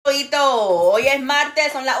Show. Hoy es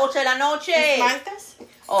martes, son las 8 de la noche. ¿Es martes?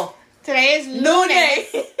 Oh. Today is lunes.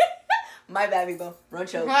 My bad, people. Wrong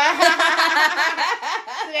show. Today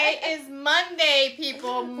is Monday,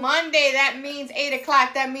 people. Monday, that means 8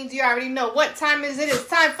 o'clock. That means you already know what time is it. It's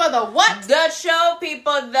time for the what? The show,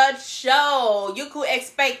 people. The show. You could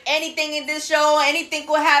expect anything in this show. Anything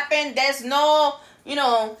could happen. There's no,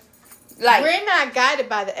 like... We're not guided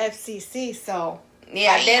by the FCC, so...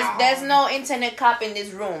 Yeah, there's no internet cop in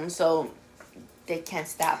this room, so... They can't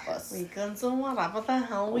stop us. We can do whatever the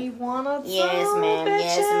hell we want to do. Yes, ma'am. Bitches.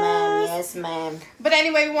 Yes, ma'am. Yes, ma'am. But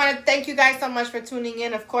anyway, we want to thank you guys so much for tuning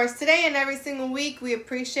in. Of course, today and every single week, we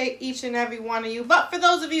appreciate each and every one of you. But for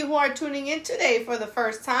those of you who are tuning in today for the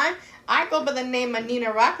first time, I go by the name of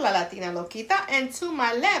Nina Rock, La Latina Loquita. And to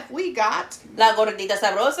my left, we got... La Gordita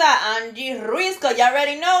Sabrosa, Angie Ruiz. Cause you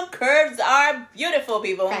already know, curves are beautiful,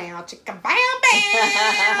 people. Bam, chicka, bam,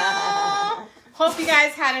 bam. Hope you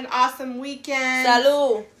guys had an awesome weekend.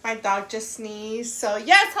 Salud. My dog just sneezed. So,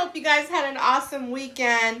 yes, hope you guys had an awesome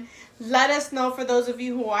weekend. Let us know, for those of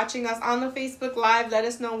you who are watching us on the Facebook Live, let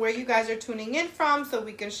us know where you guys are tuning in from so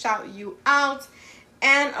we can shout you out.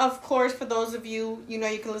 And, of course, for those of you, you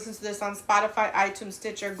can listen to this on Spotify, iTunes,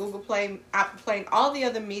 Stitcher, Google Play, Apple Play, and all the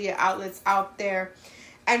other media outlets out there.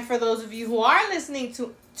 And for those of you who are listening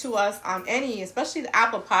to us on any, especially the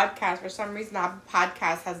Apple Podcast, for some reason, Apple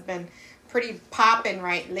Podcast has been pretty popping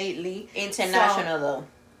lately. International, though.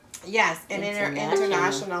 Yes, and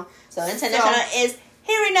international. So international is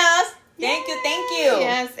hearing us. Thank you.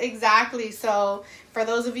 Yes, exactly. So for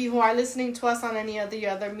those of you who are listening to us on any of the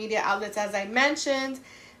other media outlets, as I mentioned,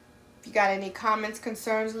 if you got any comments,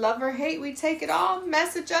 concerns, love or hate, we take it all.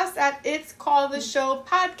 Message us at It's Call the Show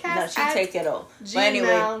Podcast. No, she take it all.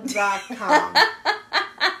 gmail.com.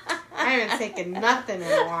 I haven't taken nothing in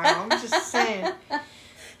a while. I'm just saying.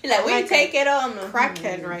 She's like, we take it on.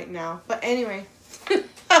 Crackhead right now. But anyway.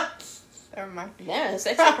 Never mind. Yeah,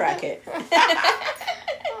 sexy crackhead.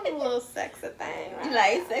 I'm a little sexy thing. Right? You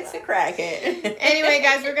like sexy crackhead. Anyway,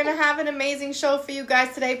 guys, we're going to have an amazing show for you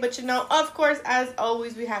guys today. But of course, as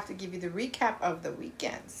always, we have to give you the recap of the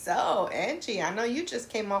weekend. So, Angie, I know you just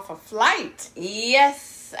came off a flight.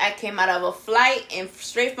 Yes, I came out of a flight and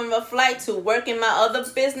straight from a flight to work in my other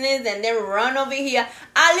business and then run over here.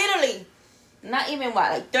 I literally... Not even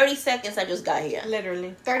 30 seconds I just got here.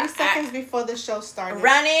 Literally. 30 seconds before the show started.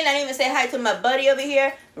 Ran in, I didn't even say hi to my buddy over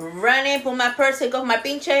here. Ran in, put my purse, take off my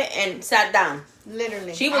pinche, and sat down.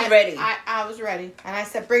 Literally. She was ready. I was ready. And I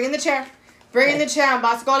said, bring in the chair. Bring in the chair. I'm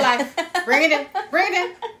about to go live. Bring it in. Bring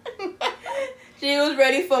it in. She was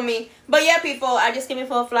ready for me. But yeah, people, I just came in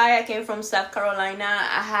for a fly. I came from South Carolina.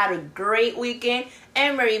 I had a great weekend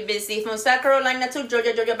and very busy. From South Carolina to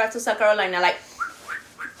Georgia, Georgia back to South Carolina.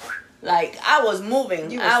 Like I was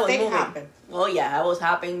moving. I was moving. Hopping. Oh yeah, I was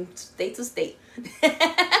hopping state to state. But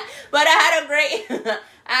I had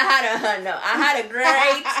a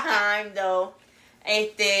great time though.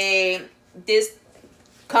 This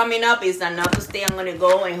coming up is another state I'm gonna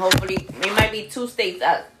go, and hopefully it might be 2 states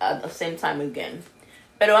at the same time again.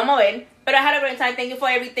 Pero vamos a ver. But I had a great time. Thank you for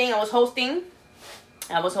everything. I was hosting.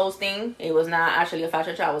 It was not actually a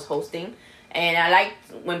fashion show. I was hosting. And I like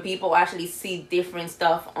when people actually see different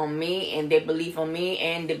stuff on me and they believe on me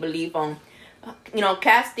and they believe on,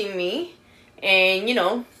 casting me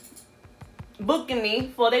and, booking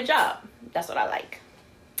me for their job. That's what I like.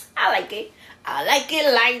 I like it. I like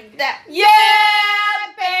it like that.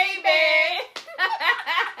 Yeah, baby.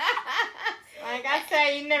 Like I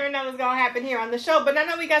said, you never know what's going to happen here on the show. But I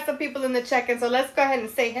know we got some people in the check-in, so let's go ahead and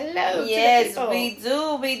say hello. Yes, to the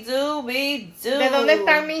people. we do. ¿De dónde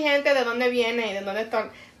están mi gente? ¿De dónde vienen?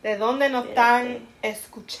 ¿De dónde nos están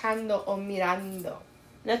escuchando o mirando?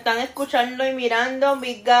 Nos están escuchando y mirando.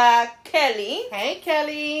 We got Kelly. Hey,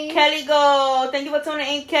 Kelly. Kelly goes, thank you for tuning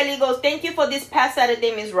in. Kelly goes, thank you for this past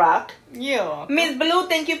Saturday, Miss Rock. Yeah. Miss Blue,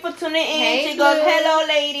 thank you for tuning in. Hey, she Blue. goes, hello,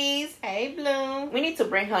 ladies. Hey, Blue. We need to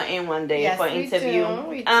bring her in one day for an we interview.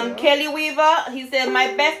 Do. Kelly Weaver, he said, my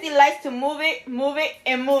bestie likes to move it,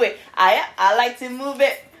 and move it. I like to move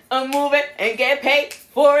it, and get paid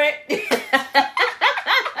for it.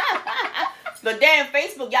 But damn,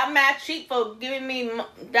 Facebook, y'all mad cheap for giving me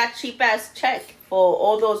that cheap ass check for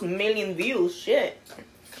all those million views. Shit.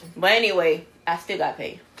 But anyway, I still got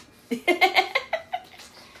paid.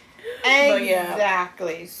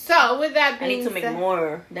 Exactly. So with that being I need to make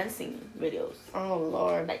more dancing videos. Oh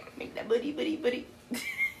Lord. Like make that booty.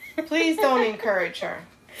 Please don't encourage her.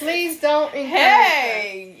 Please don't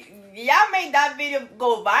encourage her. Y'all made that video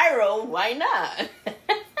go viral. Why not?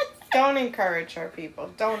 Don't encourage her, people.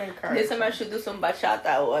 Don't encourage her. Somebody should do some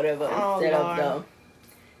bachata or whatever instead of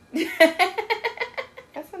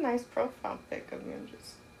That's a nice profile pic of you.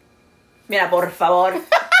 Mira, por favor.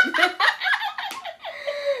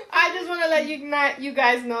 I just want to let you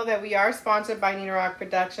guys know that we are sponsored by Nina Rock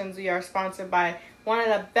Productions. We are sponsored by one of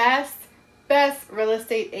the best real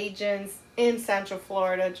estate agents in Central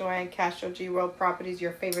Florida, Joanne Castro, G World Properties,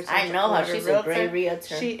 your favorite Central I know Florida her. She's realtor. a great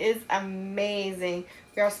realtor. She is amazing.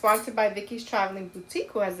 We are sponsored by Vicky's Traveling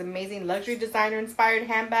Boutique, who has amazing luxury designer-inspired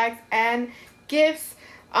handbags and gifts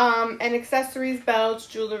and accessories, belts,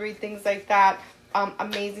 jewelry, things like that.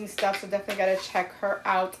 Amazing stuff. So definitely got to check her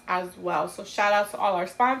out as well. So shout out to all our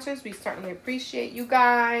sponsors. We certainly appreciate you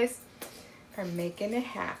guys for making it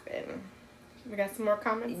happen. We got some more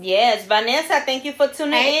comments? Yes, Vanessa, thank you for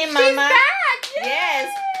tuning in, she's Mama. back! Yay!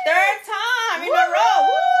 Yes, third time in a row.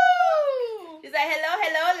 Woo! She's like,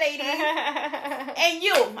 hello, ladies. And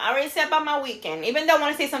you, I already said about my weekend. Even though I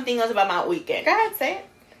want to say something else about my weekend. Go ahead, say it.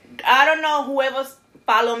 I don't know whoever's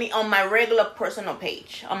follow me on my regular personal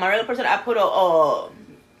page. On my regular personal, I put a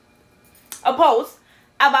post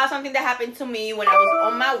about something that happened to me when I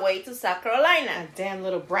was on my way to South Carolina. A damn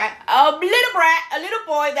little brat. A little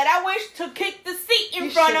boy that I wish to kick the seat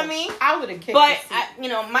in front of me. I would have kicked but the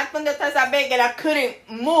seat. my thunder ties are big and I couldn't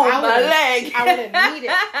move my leg. I would have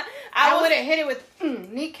needed it. I would have hit it with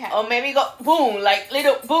kneecap. Or maybe go boom, like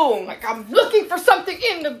little boom. Like I'm looking for something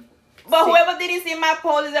in the... But whoever didn't see my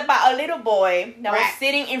post is about a little boy that was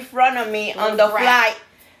sitting in front of me on the flight.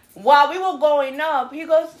 While we were going up, he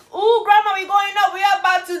goes, "Ooh, Grandma, we going up. We are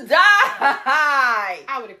about to die."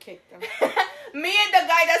 I would have kicked him. Me and the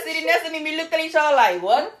guy that's sitting next to me, we looked at each other like,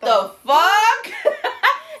 what the fuck?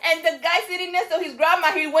 And the guy sitting next to his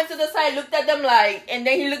grandma, he went to the side, looked at them like, and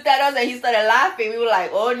then he looked at us and he started laughing. We were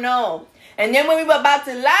like, oh no. And then when we were about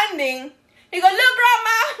to landing, he goes, "Look,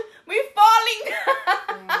 Grandma, we falling."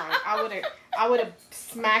 I would have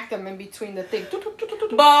smacked them in between the thing.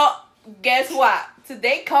 But guess what?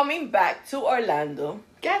 Today coming back to Orlando.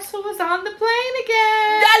 Guess who was on the plane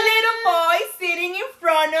again? The little boy sitting in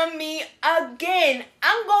front of me again.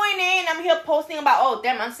 I'm going in. I'm here posting about, oh,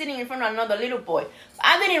 damn, I'm sitting in front of another little boy.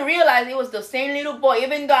 I didn't realize it was the same little boy,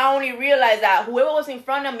 even though I only realized that whoever was in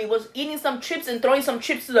front of me was eating some chips and throwing some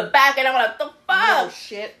chips to the back. And I'm like, the fuck? No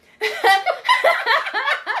shit.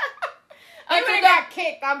 Until I got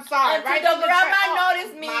kicked. I'm sorry. Until the grandma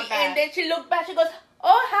noticed me, and then she looked back. She goes,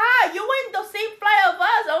 "Oh, hi, you went the same flight of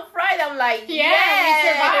us on Friday." I'm like, yeah, we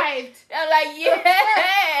survived. I'm like,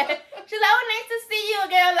 yeah. She's like, "Oh, nice to see you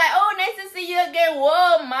again." I'm like, "Oh, nice to see you again."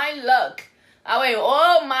 Whoa, my luck. I went,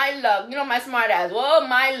 "Oh, my luck." You know, my smart ass. Whoa,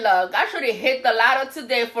 my luck. I should have hit the lotto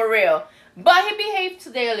today for real. But he behaved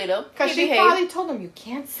today a little. Because she probably told him, you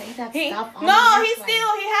can't say that stuff on No, he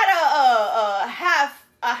had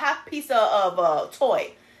a half piece of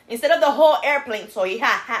toy. Instead of the whole airplane toy, he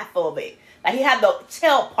had half of it. Like he had the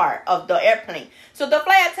tail part of the airplane. So the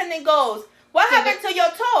flight attendant goes, "What happened to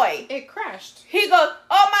your toy?" It crashed. He goes,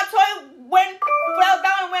 "Oh, my toy fell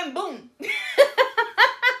down and went boom."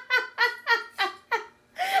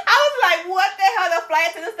 I was like, what the hell? The flight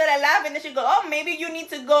attendant started laughing. Then she goes, "Oh, maybe you need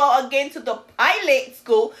to go again to the pilot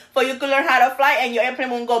school for you to learn how to fly and your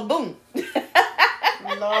airplane won't go boom."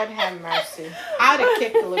 Lord have mercy. I'd have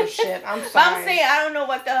kicked the little shit. I'm sorry. But I'm saying, I don't know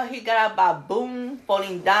what the hell he got about boom,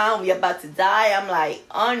 falling down, we about to die. I'm like,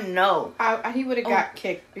 oh no. He would have got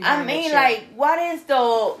kicked. I mean, like, what is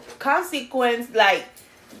the consequence? Like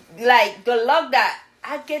the luck that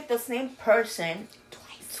I get the same person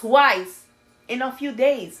twice in a few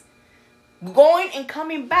days. Going and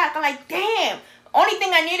coming back. I'm like, damn. Only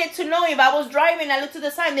thing I needed to know, if I was driving, I looked to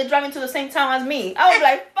the side and they're driving to the same town as me. I was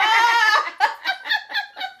like, fuck.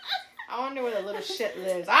 I wonder where the little shit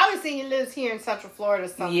lives. I always think he lives here in Central Florida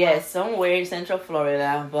somewhere. Yes, somewhere in Central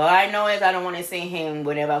Florida. But I know is I don't want to see him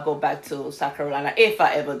whenever I go back to South Carolina, if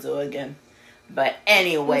I ever do again. But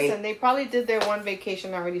anyway. Listen, they probably did their one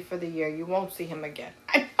vacation already for the year. You won't see him again.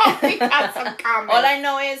 I know he got some comments. All I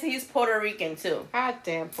know is he's Puerto Rican too. God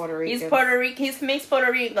damn Puerto Rican. He's Puerto Rican. He's mixed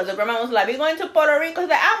Puerto Rican. Because the grandma was like, "We're going to Puerto Rico." He's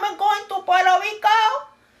like, "I'm going to Puerto Rico."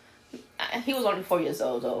 He was only 4 years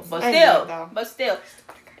old though. But still.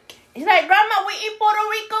 He's like, "Grandma, we in Puerto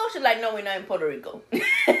Rico?" She's like, "No, we're not in Puerto Rico."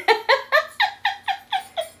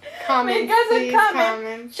 Comment.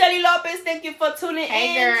 Shelly Lopez, thank you for tuning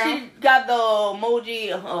in. Girl. She got the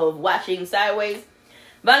emoji of watching sideways.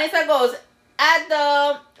 Vanessa goes, "At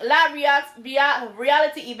the live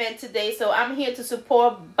reality event today, so I'm here to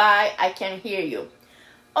support. Bye, I can hear you."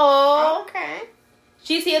 Oh, okay.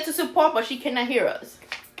 She's here to support, but she cannot hear us.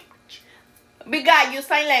 We got you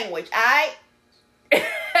sign language, alright?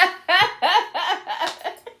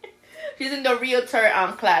 She's in the realtor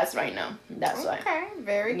class right now. That's why. Okay,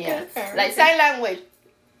 very good. Very like good. sign language.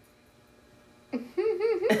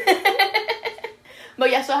 But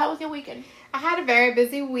yeah, so how was your weekend? I had a very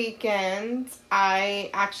busy weekend. I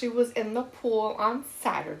actually was in the pool on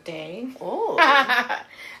Saturday. Oh.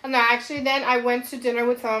 And then I went to dinner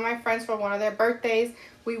with some of my friends for one of their birthdays.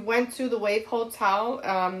 We went to the Wave Hotel,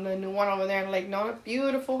 the new one over there in Lake Nona.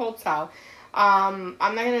 Beautiful hotel. I'm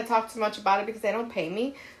not going to talk too much about it because they don't pay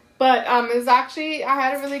me. But it was actually, I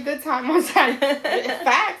had a really good time on Saturday. It's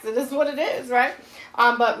facts. It is what it is, right?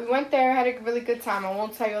 But we went there, had a really good time. I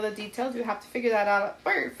won't tell you all the details. You have to figure that out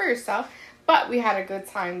for yourself. But we had a good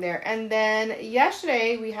time there. And then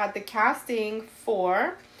yesterday, we had the casting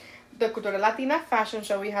for the Cultura Latina fashion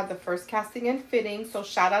show. We had the first casting and fitting. So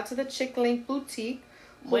shout out to the Chick Link Boutique,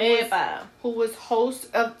 who was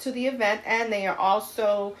host to the event. And they are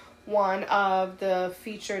also one of the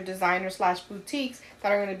featured designers / boutiques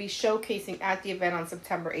that are going to be showcasing at the event on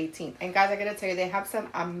September 18th. And guys, I got to tell you, they have some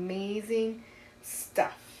amazing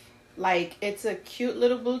stuff. Like, it's a cute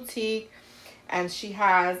little boutique, and she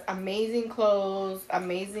has amazing clothes,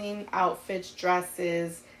 amazing outfits,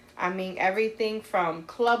 dresses. I mean, everything from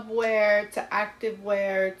club wear to active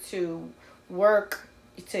wear to work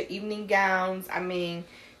to evening gowns. I mean,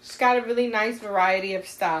 she's got a really nice variety of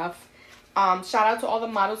stuff. Shout out to all the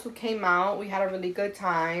models who came out. We had a really good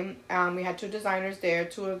time. We had 2 designers there,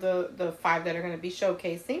 2 of the 5 that are going to be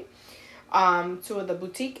showcasing. 2 of the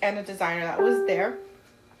boutique and a designer that was there.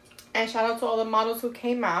 And shout out to all the models who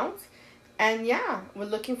came out. And yeah, we're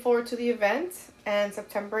looking forward to the event. And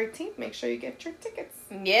September 18th, make sure you get your tickets.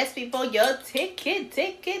 Yes, people, your ticket.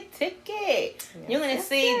 Yes, You're going to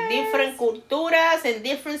see different culturas and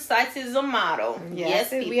different sizes of model. Yes,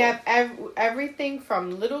 people. We have everything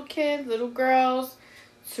from little kids, little girls,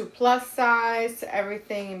 to plus size, to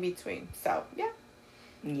everything in between. So, yeah.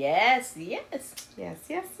 Yes.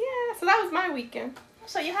 So that was my weekend.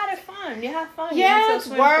 So you had fun. Yes,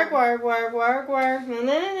 work. I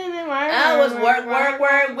was work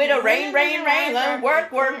with a rain.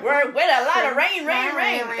 Work with a lot of rain.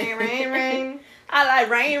 Rain. I like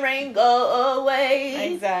rain, go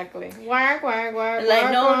away. Exactly. Work. Like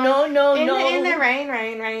no. In the rain.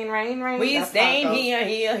 We That's staying here.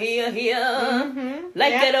 Mm-hmm.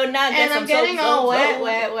 Like it or not, and I'm getting all wet.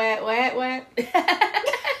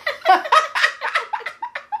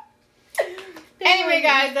 Anyway,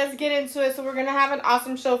 guys, let's get into it. So we're going to have an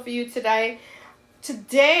awesome show for you today.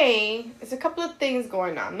 Today, there's a couple of things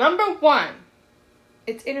going on. Number 1,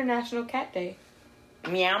 it's International Cat Day.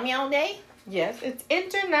 Meow Day? Yes, it's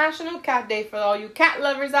International Cat Day for all you cat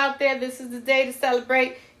lovers out there. This is the day to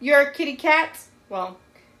celebrate your kitty cat. Well,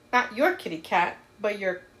 not your kitty cat, but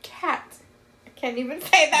your cat. I can't even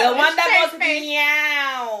say that. The one that goes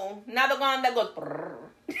meow. Not the one that goes brrr.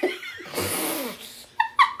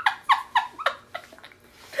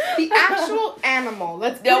 The actual animal.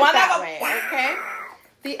 Let's do it that way, okay?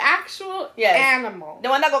 The actual animal. The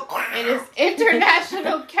one that goes. It is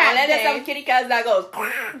International Cat and then Day. there's some kitty cats that goes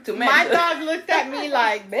to men. My dog looked at me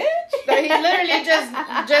like, bitch. So he literally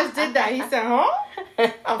just did that. He said, huh?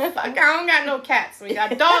 Oh, fuck. I don't got no cats. We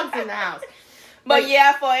got dogs in the house. But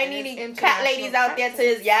yeah, for any cat ladies out there,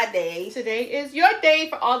 today's your day. Today is your day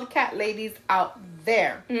for all the cat ladies out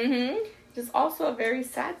there. Mm-hmm. It's also a very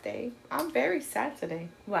sad day. I'm very sad today.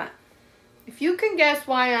 What? If you can guess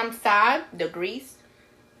why I'm sad. The grease?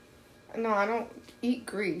 No, I don't eat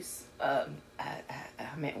grease. I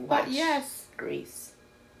meant watch. But yes. Grease.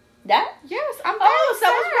 That? Yes, I'm very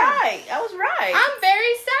sad. I was right. I'm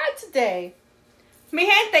very sad today. Mi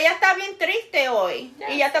gente, ella está bien triste hoy. Yes,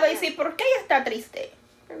 y ella te va a decir, ¿por qué ella está triste?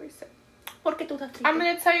 Very sad. ¿Por qué tú estás triste? I'm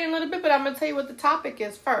going to tell you in a little bit, but I'm going to tell you what the topic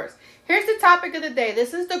is first. Here's the topic of the day.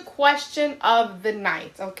 This is the question of the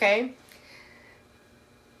night, okay?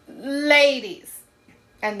 Ladies.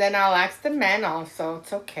 And then I'll ask the men also.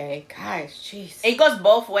 It's okay. Guys, jeez. It goes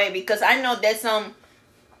both ways because I know there's some,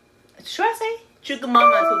 should I say? Sugar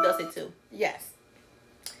mamas who does it too. Yes.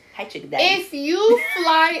 Hi, sugar daddy. If you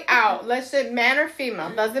fly out, let's say man or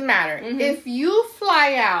female, doesn't matter. Mm-hmm. If you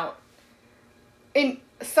fly out in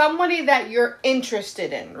somebody that you're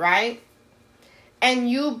interested in, right? And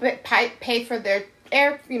you pay for their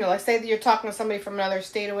let's say that you're talking to somebody from another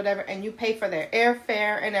state or whatever, and you pay for their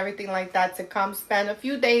airfare and everything like that to come spend a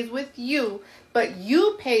few days with you, but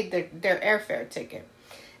you paid their airfare ticket.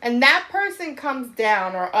 And that person comes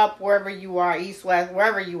down or up wherever you are, east, west,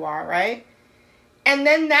 wherever you are, right? And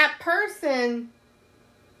then that person...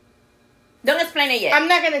 Don't explain it yet. I'm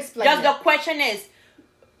not going to explain it. Just the question is,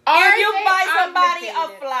 if you buy somebody a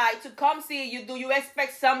flight to come see you, do you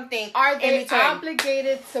expect something Are they in return?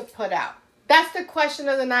 obligated to put out? That's the question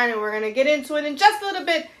of the night, and we're going to get into it in just a little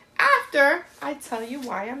bit after I tell you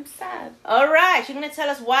why I'm sad. All right. She's going to tell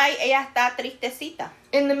us why ella está tristecita.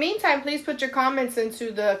 In the meantime, please put your comments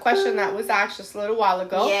into the question that was asked just a little while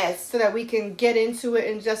ago. Yes. So that we can get into it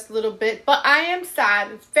in just a little bit. But I am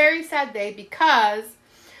sad. It's a very sad day because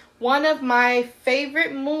one of my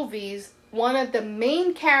favorite movies, one of the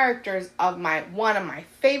main characters of one of my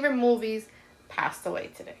favorite movies passed away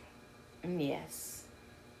today. Yes.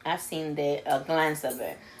 I've seen a glance of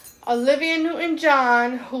it. Olivia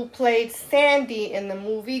Newton-John, who played Sandy in the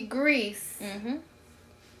movie Grease,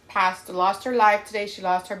 lost her life today. She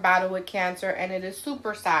lost her battle with cancer, and it is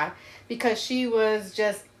super sad because she was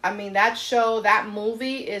just, that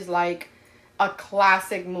movie is like a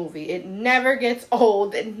classic movie. It never gets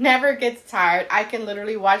old. It never gets tired. I can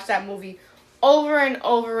literally watch that movie over and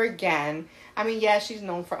over again. She's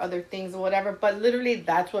known for other things or whatever, but literally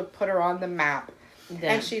that's what put her on the map.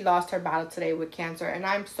 Yeah. And she lost her battle today with cancer. And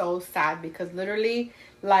I'm so sad because literally,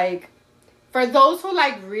 for those who,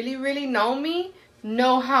 really, really know me,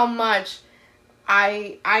 know how much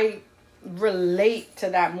I relate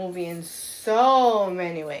to that movie in so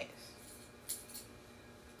many ways.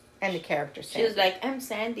 And the character Sandy. She was like, I'm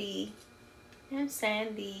Sandy. I'm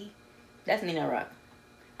Sandy. That's Nina Rock.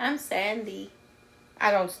 I'm Sandy.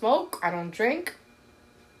 I don't smoke. I don't drink.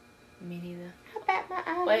 Me neither. I bat my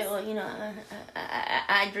eyes. Well,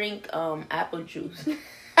 I drink apple juice.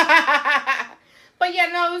 But yeah,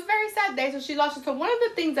 no, it was a very sad day. So she lost it. So one of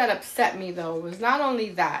the things that upset me, though, was not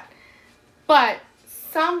only that, but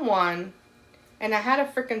someone, and I had to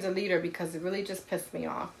freaking delete her because it really just pissed me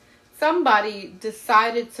off. Somebody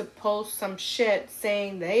decided to post some shit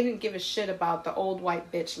saying they didn't give a shit about the old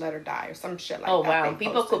white bitch let her die or some shit like that. Oh, wow.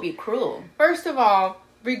 People could be cruel. First of all,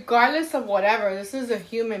 regardless of whatever, this is a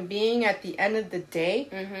human being at the end of the day.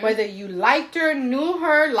 Mm-hmm. Whether you liked her, knew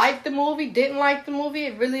her, liked the movie, didn't like the movie,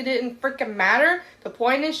 it really didn't freaking matter. The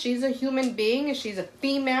point is, she's a human being and she's a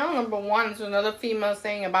female. Number one, there's another female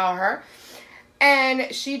saying about her.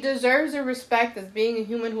 And she deserves the respect as being a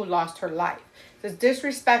human who lost her life. It's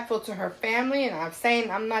disrespectful to her family, and I'm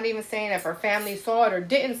not even saying if her family saw it or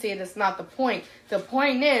didn't see it. It's not the point. The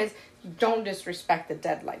point is, don't disrespect the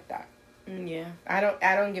dead like that. Yeah.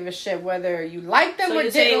 I don't give a shit whether you like them or didn't like them.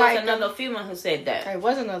 So you say it was another female who said that? It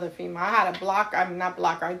was another female. I had to block. Not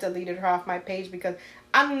block her. I deleted her off my page because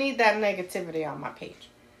I don't need that negativity on my page.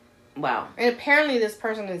 Wow. And apparently this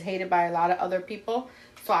person is hated by a lot of other people.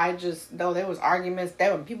 So though there was arguments,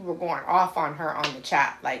 people were going off on her on the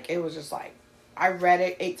chat. It was just I read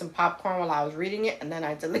it, ate some popcorn while I was reading it, and then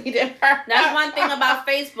I deleted her. That's one thing about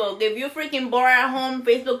Facebook. If you're freaking bored at home,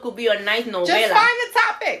 Facebook could be a nice novella. Just find a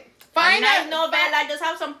topic. Find a nice novella. Just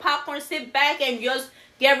have some popcorn, sit back, and just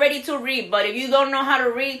get ready to read. But if you don't know how to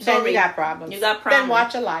read, then you got problems. Then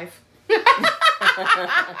watch a live.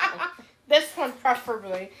 This one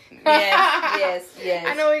preferably. Yes.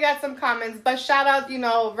 I know we got some comments, but shout out,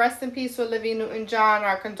 rest in peace to Olivia Newton-John.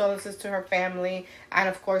 Our condolences to her family and,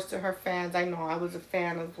 of course, to her fans. I know I was a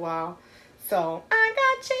fan as well. So, I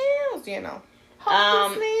got chills,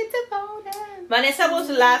 Hopelessly devoted. Vanessa was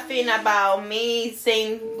laughing about me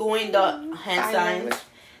doing the hand signs.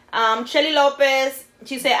 Shelly Lopez,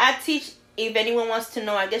 she said, I teach, if anyone wants to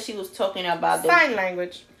know, I guess she was talking about sign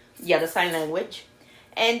language. Yeah, the sign language.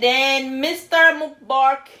 And then Mr.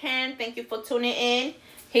 Mubarkan, thank you for tuning in.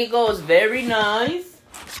 He goes, very nice.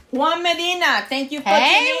 Juan Medina, thank you for tuning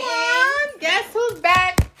in. Guess who's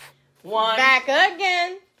back? Juan. Back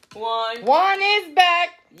again. Juan. Juan is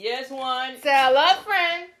back. Yes, Juan. Tell a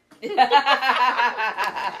friend.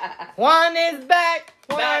 Juan is back.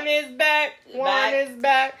 Juan is back. Juan is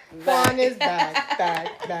back. Juan is back.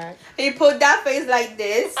 Back. He put that face like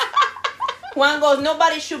this. Juan goes,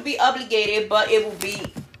 nobody should be obligated, but it will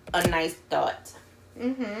be a nice thought.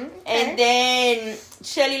 Mm-hmm. Okay. And then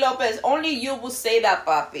Shelly Lopez, only you will say that,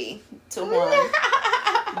 papi, to Juan.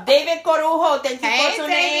 David Corujo, thank you for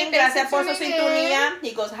tuning in. Gracias por su sintonía.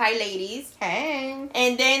 He goes, hi, ladies. Hey.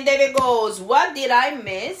 And then David goes, what did I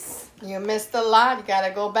miss? You missed a lot. You got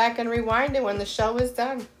to go back and rewind it when the show is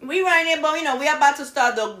done. Rewind it, but, we're about to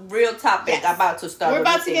start the real topic. Yes. We're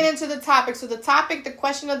about to get into the topic. So the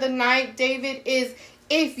question of the night, David, is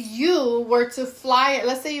if you were to fly,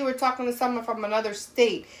 let's say you were talking to someone from another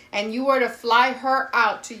state, and you were to fly her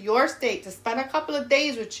out to your state to spend a couple of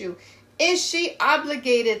days with you, is she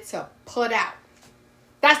obligated to put out?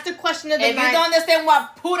 That's the question of the night. If you don't understand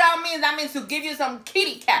what put out means, that means to give you some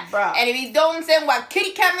kitty cat. Bruh. And if you don't understand what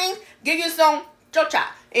kitty cat means, give you some chocha.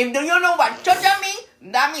 If you don't know what chocha means,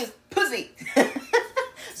 that means pussy.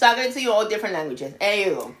 So I'm going to tell you all different languages. There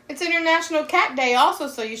you go. It's International Cat Day also,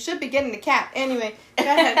 so you should be getting the cat. Anyway, go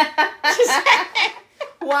ahead.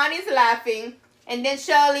 Juan is laughing. And then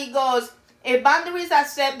Shirley goes, if boundaries are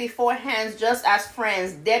set beforehand just as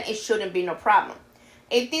friends, then it shouldn't be no problem.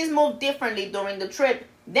 If things move differently during the trip,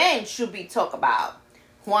 then should be talked about.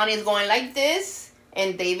 Juan is going like this,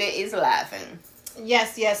 and David is laughing.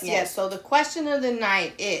 Yes. So the question of the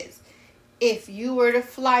night is, if you were to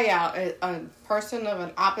fly out a person of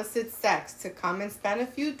an opposite sex to come and spend a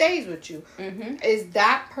few days with you, is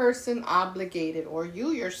that person obligated, or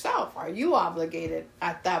you yourself, are you obligated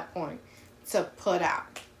at that point to put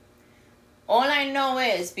out? All I know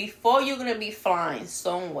is, before you're going to be flying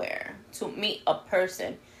somewhere to meet a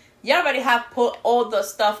person, you already have put all the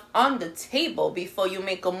stuff on the table before you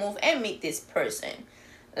make a move and meet this person.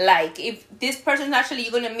 Like, if this person actually,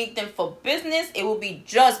 you're going to meet them for business, it will be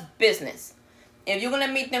just business. If you're going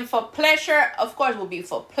to meet them for pleasure, of course it will be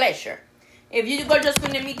for pleasure. If you're just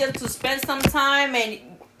going to meet them to spend some time and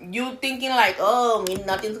you thinking like, oh,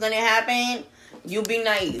 nothing's going to happen, you be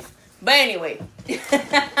naive. But anyway,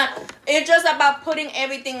 it's just about putting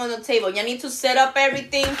everything on the table. You need to set up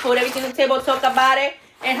everything, put everything on the table, talk about it,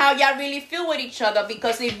 and how y'all really feel with each other.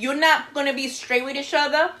 Because if you're not going to be straight with each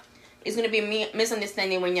other, it's going to be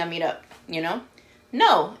misunderstanding when y'all meet up, you know?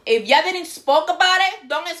 No, if y'all didn't spoke about it,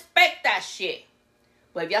 don't expect that shit.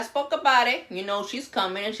 But if y'all spoke about it, you know she's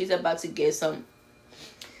coming and she's about to get some.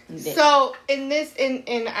 So, and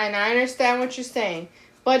I understand what you're saying.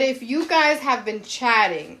 But if you guys have been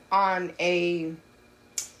chatting on I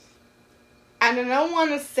don't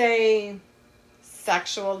want to say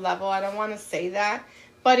sexual level. I don't want to say that.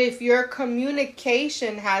 But if your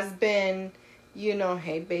communication has been, you know,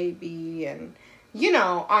 hey, baby, and, you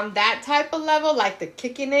know, on that type of level, like the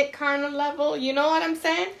kicking it kind of level, you know what I'm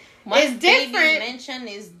saying? It's different. Mention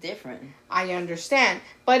is different. I understand.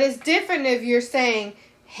 But it's different if you're saying,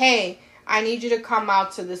 hey, I need you to come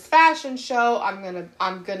out to this fashion show. I'm gonna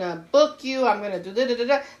book you. I'm gonna do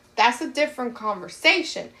da-da-da-da. That's a different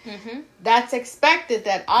conversation. That's expected.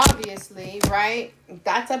 That obviously, right?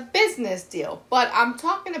 That's a business deal. But I'm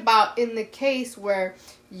talking about in the case where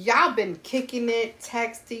y'all been kicking it,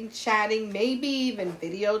 texting, chatting, maybe even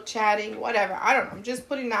video chatting, whatever. I don't know. I'm just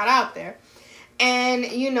putting that out there. And,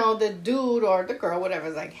 you know, the dude or the girl, whatever,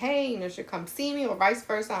 is like, hey, you should come see me, or vice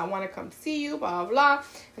versa. I want to come see you, blah, blah, blah.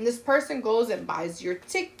 And this person goes and buys your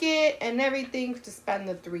ticket and everything to spend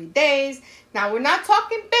the 3 days. Now, we're not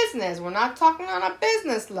talking business. We're not talking on a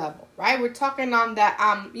business level, right? We're talking on that,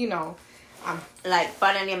 like,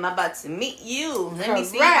 finally, I'm about to meet you. Let me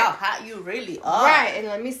see how hot you really are. Right, and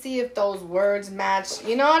let me see if those words match.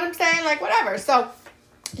 You know what I'm saying? Like, whatever. So,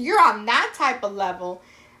 you're on that type of level.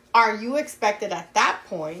 Are you expected at that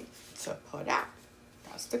point to put out?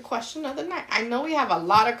 That's the question of the night. I know we have a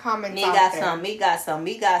lot of comments We got some.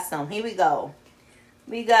 Here we go.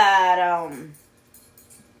 We got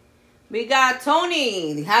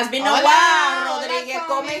Tony. Has been a while, Rodríguez.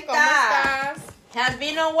 ¿Cómo estás? Has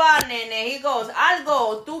been a while, nene. He goes,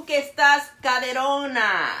 algo, tú que estás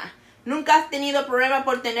caderona. ¿Nunca has tenido problema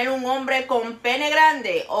por tener un hombre con pene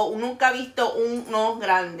grande? ¿O nunca has visto uno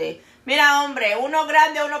grande? Mira, hombre, uno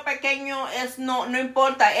grande o uno pequeño no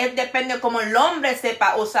importa. Depende como el hombre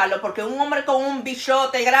sepa usarlo. Porque un hombre con un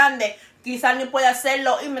bichote grande quizás no puede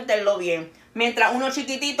hacerlo y meterlo bien. Mientras uno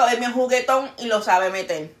chiquitito es bien juguetón y lo sabe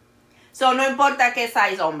meter. So, no importa qué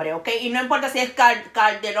size hombre, ¿ok? Y no importa si es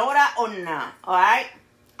calderora o no, alright?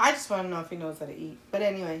 I just want to know if he knows how to eat. But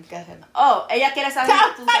anyway, go ahead. Oh, ella quiere saber si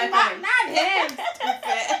tú sabes comer. Not him,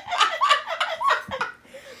 stupid.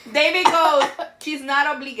 David goes, she's not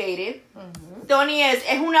obligated. Tony es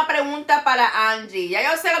una pregunta para Angie. Ya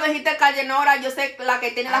yo sé cuando dijiste caldenora, yo sé la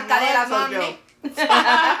que tiene las caderas soy yo.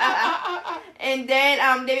 And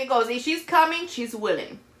then David goes, if she's coming, she's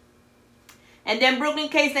willing. And then Brooklyn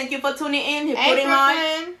Case, thank you for tuning in. He's putting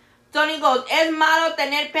on. Tony goes, ¿es malo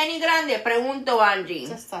tener pene grande? Pregunto Angie.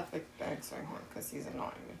 Just stop answering him because he's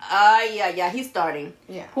annoying me. Yeah, he's starting.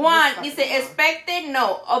 Yeah. Juan, dice, expected?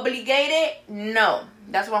 No. Obligated? No.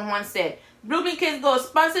 That's what Juan said. Brooklyn Kids goes,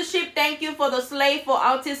 sponsorship, thank you for the slave for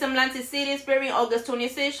Autism Atlantic City Spirit, August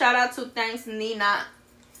 26th. Shout out to thanks, Nina.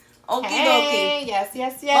 Okie dokie. Yes.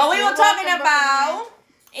 But we were talking about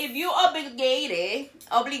if you obligated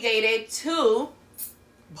to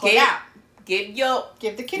give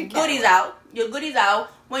the kitty cat goodies out. Your goodies out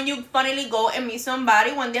when you finally go and meet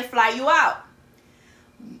somebody when they fly you out.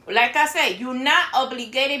 Like I said, you're not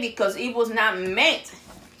obligated because it was not meant.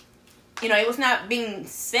 You know, it was not being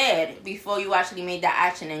said before you actually made that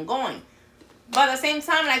action and going. But at the same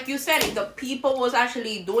time, like you said, if the people was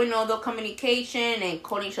actually doing all the communication and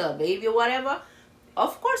calling each other baby or whatever,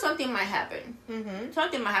 of course something might happen.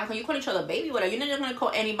 Something might happen. When you call each other baby, whatever, you're not just going to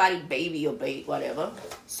call anybody baby or baby, whatever.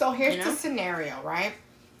 So here's the scenario, right?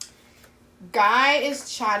 Guy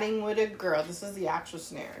is chatting with a girl. This is the actual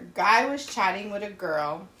scenario. Guy was chatting with a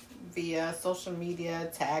girl via social media,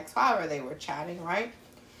 text, however they were chatting, right?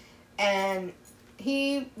 And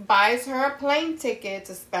he buys her a plane ticket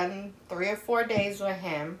to spend 3 or 4 days with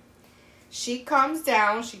him. She comes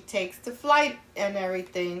down. She takes the flight and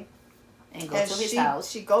everything. And goes to his house.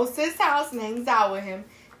 She goes to his house and hangs out with him.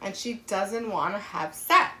 And she doesn't want to have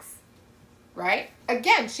sex. Right?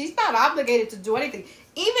 Again, she's not obligated to do anything.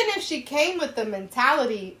 Even if she came with the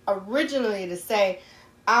mentality originally to say,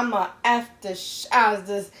 I'm a F the out of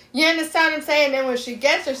this. You understand what I'm saying? And then when she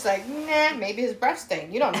gets her, she's like, nah, maybe his breath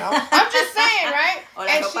stink. You don't know. I'm just saying, right?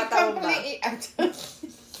 And she completely...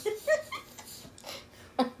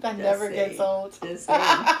 That never gets old.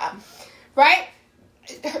 Right?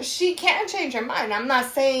 She can change her mind. I'm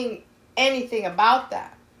not saying anything about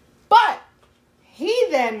that. But he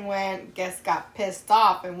then got pissed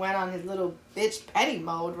off and went on his little bitch petty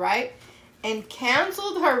mode, right? And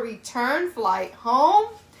canceled her return flight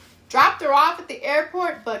home. Dropped her off at the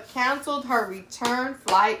airport, but canceled her return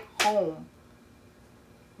flight home.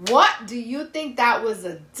 What? Do you think that was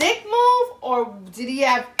a dick move, or did he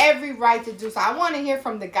have every right to do so? I want to hear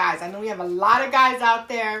from the guys. I know we have a lot of guys out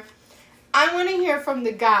there. I want to hear from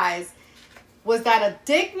the guys. Was that a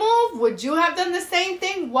dick move? Would you have done the same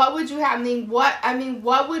thing? What would you have?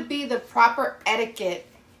 What would be the proper etiquette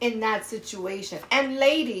in that situation? And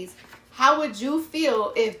ladies, how would you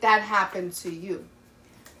feel if that happened to you?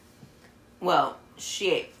 Well,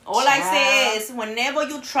 shit. All I say is, whenever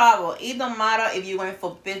you travel, it don't matter if you're going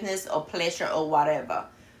for business or pleasure or whatever.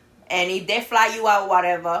 And if they fly you out,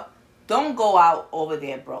 whatever, don't go out over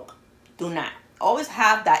there broke. Do not. Always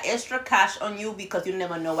have that extra cash on you because you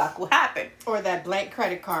never know what could happen. Or that blank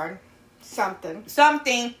credit card.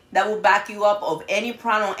 Something that will back you up of any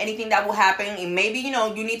problem, anything that will happen. And maybe,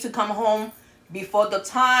 you need to come home before the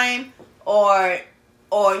time or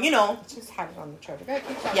just have it on the charger.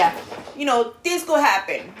 Yeah. This could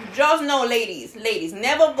happen. Just know, ladies,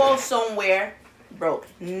 never go somewhere broke.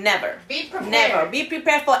 Never. Be prepared. Never. Be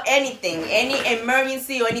prepared for anything. Any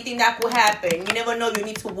emergency or anything that could happen. You never know. You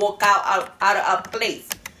need to walk out of a place.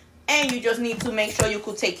 And you just need to make sure you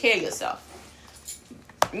could take care of yourself.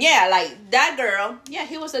 Yeah, like that girl. Yeah,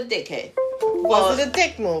 he was a dickhead. Was it a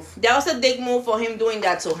dick move? That was a dick move for him doing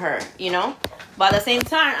that to her, But at the same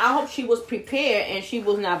time, I hope she was prepared and she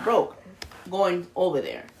was not broke going over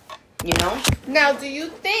there, Now, do you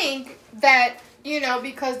think that,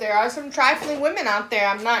 because there are some trifling women out there,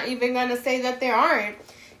 I'm not even going to say that there aren't.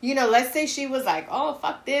 Let's say she was like, oh,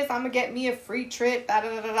 fuck this, I'm going to get me a free trip,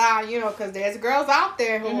 because there's girls out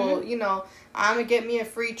there who will, I'm going to get me a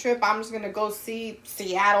free trip, I'm just going to go see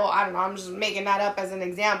Seattle, I don't know, I'm just making that up as an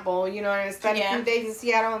example, and spend a few days in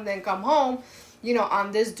Seattle and then come home,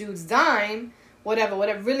 on this dude's dime, whatever,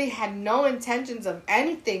 really had no intentions of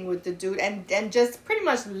anything with the dude and just pretty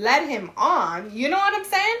much led him on, you know what I'm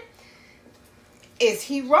saying? Is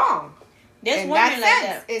he wrong? There's in women that like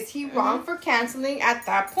sense, that. Is he wrong for canceling at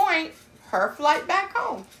that point her flight back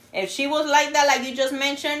home? If she was like that, like you just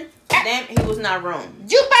mentioned, then he was not wrong.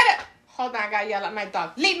 You better hold on. I gotta yell at my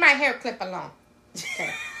dog. Leave my hair clip alone.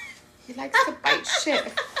 Okay. He likes to bite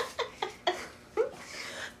shit.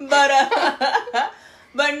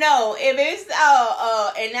 But no, if it's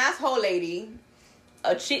an asshole lady,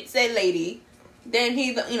 a shit set lady, then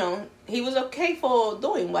he was okay for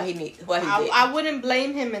doing what he did. I wouldn't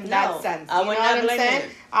blame him in that sense. I would not blame him.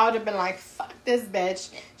 I would have been like, fuck this bitch.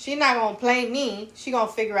 She not gonna play me. She gonna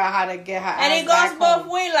figure out how to get her and ass it back goes both home.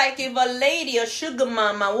 ways. Like if a lady, a sugar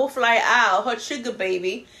mama, will fly out her sugar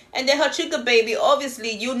baby, and then her sugar baby,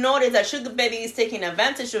 obviously you notice that sugar baby is taking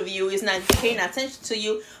advantage of you, is not paying attention to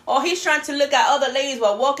you, or he's trying to look at other ladies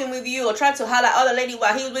while walking with you, or trying to holler at other lady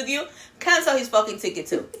while he's with you, cancel his fucking ticket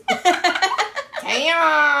too.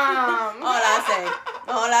 Damn.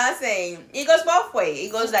 All I say. It goes both ways.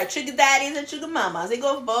 It goes like sugar daddies and sugar mamas. It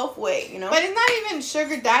goes both ways, But it's not even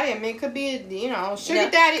sugar daddy. I mean, it could be, sugar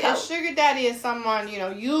daddy. A sugar daddy is someone,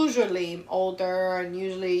 usually older and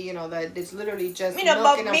usually, that it's literally just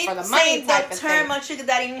milking them for the money type of thing. The term of sugar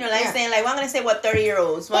daddy, saying like, well, I'm going to say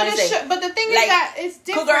 30-year-olds. But the thing is that it's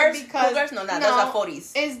different Cougars? No, those are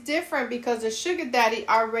 40s. It's different because a sugar daddy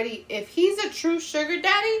already, if he's a true sugar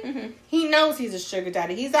daddy, he knows he's a sugar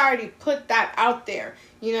daddy. He's already put that out there.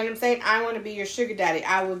 You know what I'm saying? I want to be your sugar daddy.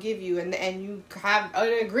 I will give you, and you have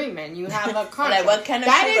an agreement. You have a contract. Like what kind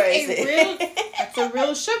of sugar is it? That's a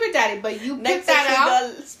real sugar daddy. But you put that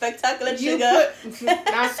out. Spectacular sugar.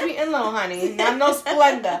 Not sweet and low, honey. Not no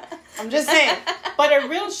Splenda. I'm just saying. But a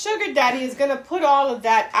real sugar daddy is going to put all of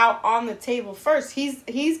that out on the table first. He's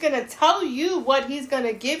going to tell you what he's going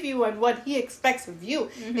to give you and what he expects of you.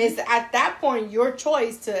 Mm-hmm. Is at that point your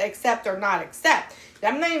choice to accept or not accept.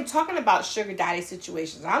 I'm not even talking about sugar daddy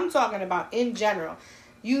situations. I'm talking about in general.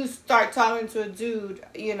 You start talking to a dude,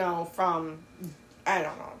 from, I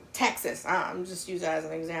don't know, Texas. I'm just using that as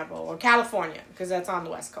an example. Or California, because that's on the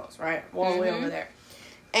West Coast, right? All the way over there.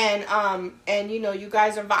 And you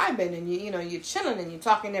guys are vibing and you're chilling and you're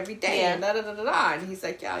talking every day and da-da-da-da-da. And he's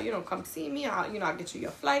like, yeah, come see me. I'll get you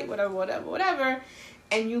your flight, whatever.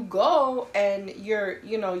 And you go and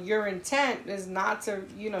your intent is not to,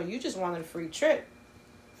 you just wanted a free trip.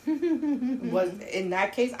 Was in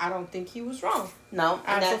that case, I don't think he was wrong. No, in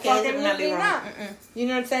that case, definitely not. You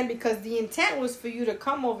know what I'm saying? Because the intent was for you to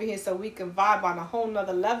come over here so we can vibe on a whole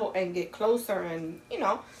nother level and get closer and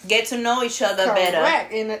get to know each other better.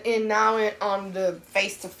 Correct. And now on the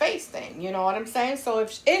face-to-face thing, you know what I'm saying? So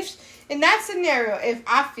if in that scenario,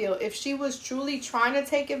 if she was truly trying to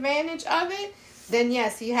take advantage of it, then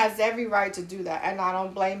yes, he has every right to do that, and I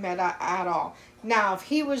don't blame her at all. Now,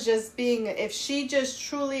 if she just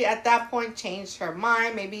truly at that point changed her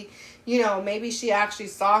mind, maybe she actually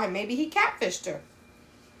saw him, maybe he catfished her.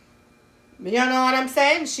 You know what I'm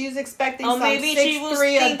saying? She's expecting some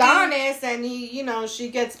 6'3" Adonis, and she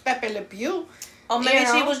gets Pepe Le Pew. Or maybe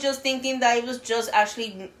she was just thinking that it was just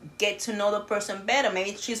actually get to know the person better.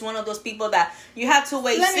 Maybe she's one of those people that you have to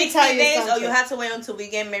wait 60 days or you have to wait until we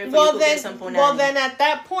get married before you could get some punani. Well, then at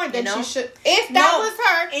that point, then she should... If that was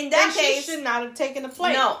her, in that case, she should not have taken the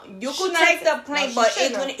plane. No, you could take the plane, but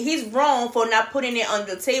he's wrong for not putting it on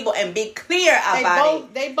the table and be clear about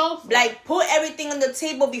it. They both... Like, put everything on the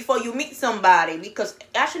table before you meet somebody. Because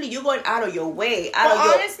actually, you're going out of your way, out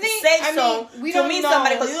of your safe zone to meet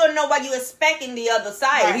somebody. Because you don't know what you expect in the other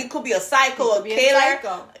side. Right. He could be a psycho, a killer.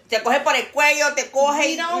 Te coge por el cuello, te coge.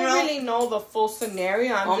 We don't really know the full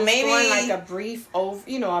scenario. I'm just going like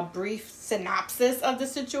a brief synopsis of the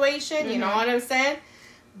situation. Mm-hmm. You know what I'm saying?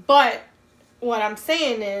 But what I'm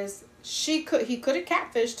saying is, he could have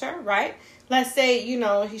catfished her, right? Let's say,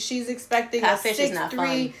 she's expecting catfish a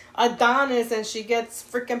 6'3" Adonis and she gets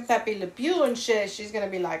freaking Pepe Le Pew and shit. She's going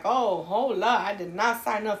to be like, oh, hold up, I did not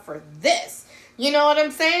sign up for this. You know what I'm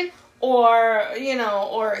saying? Or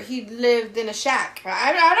he lived in a shack.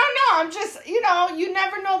 I don't know. I'm just, you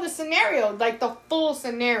never know the scenario, like the full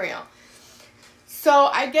scenario. So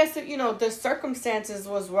I guess, the circumstances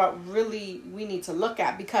was what really we need to look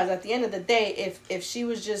at. Because at the end of the day, if she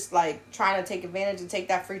was just like trying to take advantage and take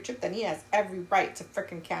that free trip, then he has every right to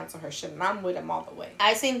freaking cancel her shit. And I'm with him all the way.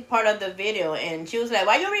 I seen part of the video and she was like,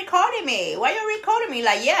 why you recording me?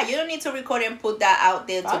 Like, yeah, you don't need to record and put that out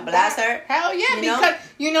there to blast her. Hell yeah. Because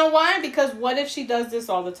you know why? Because what if she does this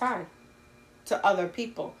all the time to other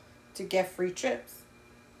people to get free trips?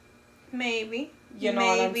 Maybe. You know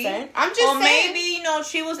what I'm saying? I'm just saying. Or maybe,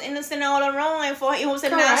 she was innocent all along and for it was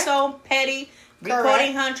not so petty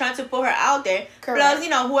recording her and trying to put her out there. Correct.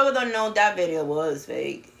 Plus, whoever don't know, that video was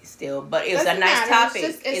fake still. But it's a nice topic.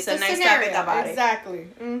 It's a nice topic about it. Exactly.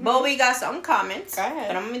 Mm-hmm. But we got some comments. Go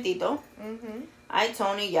ahead. Espera un momentito. Hi,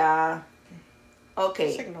 Tony. Yeah. Okay.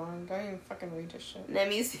 Just ignore him. Don't even fucking read this shit. Let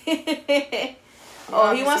me see. He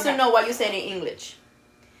wants to know what you said in English.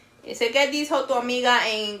 Dice, ¿qué dijo tu amiga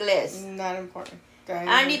en inglés? Not important.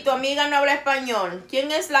 Andy, tu amiga no habla español.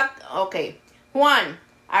 ¿Quién es la...? Okay. Juan,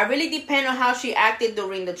 I really depend on how she acted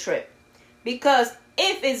during the trip. Because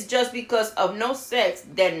if it's just because of no sex,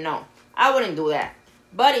 then no. I wouldn't do that.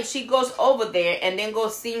 But if she goes over there and then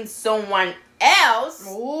goes seeing someone else...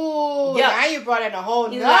 Ooh, now you brought in a whole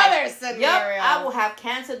nother scenario. Yep, I will have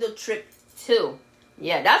canceled the trip too.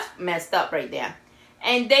 Yeah, that's messed up right there.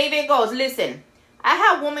 And David goes, listen... I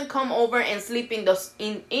had women come over and sleep in the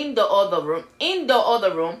other room.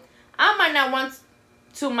 I might not want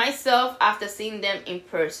to myself after seeing them in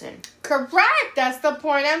person. Correct. That's the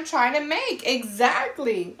point I'm trying to make.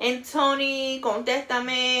 Exactly. And Tony,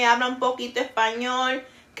 contéstame, habla un poquito español.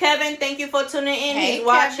 Kevin, thank you for tuning in. Hey, he's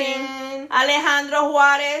watching. Kevin. Alejandro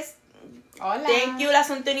Juárez. Hola. Thank you, la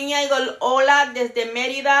sintonía. Digo, hola desde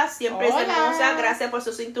Mérida. Siempre es hermosa. Gracias por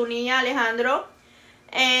su sintonía, Alejandro.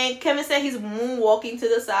 And Kevin said he's moonwalking to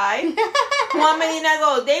the side. Juan Medina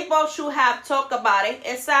goes, they both should have talked about it.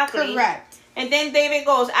 Exactly. Correct. And then David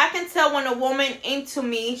goes, I can tell when a woman into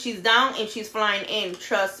me, she's down and she's flying in.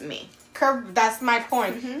 Trust me. That's my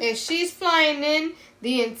point. Mm-hmm. If she's flying in,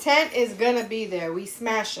 the intent is going to be there. We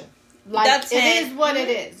smash it. Like, it is what it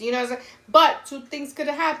is. You know what I'm saying? But two things could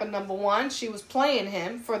have happened. Number one, she was playing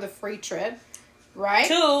him for the free trip. Right.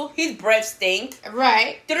 2, his breath stink.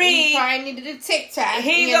 Right. 3, he probably needed a Tic Tac.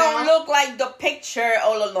 He don't look like the picture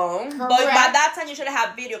all along. Correct. But by that time, you should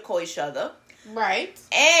have video call each other. Right.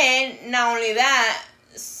 And not only that,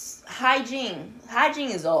 hygiene. Hygiene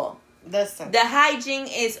is all. Listen. The hygiene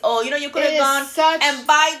is all. You could have It gone is such- and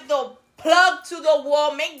buy the plug to the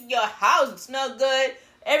wall, make your house smell good.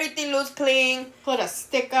 Everything looks clean. Put a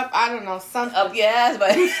stick up, I don't know, something. Up your ass,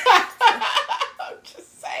 but I'm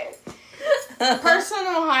just saying.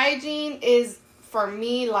 Personal hygiene is, for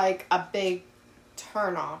me, like a big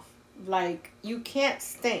turnoff. Like, you can't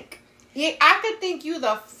stink. Yeah, I could think you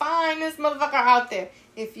the finest motherfucker out there.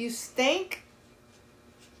 If you stink,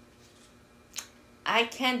 I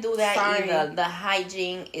can't do that Sorry. either. The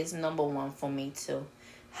hygiene is number 1 for me too.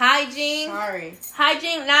 Hygiene. sorry.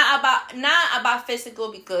 Hygiene, not about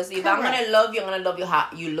physical, because if I'm Correct. gonna love you, I'm gonna love you how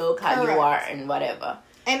you look, how Correct. you are, and whatever.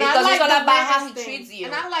 And Because I like it's all the about how weirdest he thing. treats you.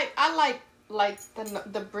 And I like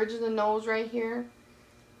the bridge of the nose right here.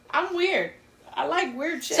 I'm weird. I like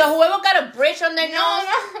weird shit. So whoever got a bridge on their nose.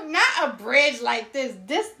 no, not a bridge like this.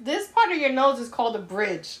 This part of your nose is called a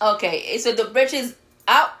bridge. Okay, so the bridge is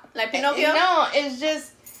out like Pinocchio. No, it's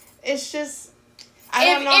just. I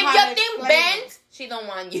don't know If how your to thing explain bends, she don't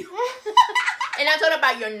want you. And I'm talking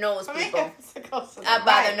about your nose, it. people. About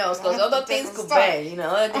About the nose, because other things could bend,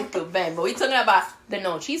 other things could bend. But we're talking about the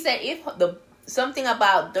nose. She said something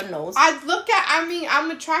about the nose.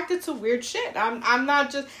 I'm attracted to weird shit. I'm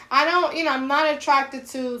not attracted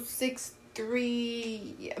to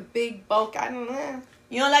 6'3" big bulk. I don't know.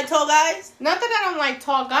 You don't like tall guys? Not that I don't like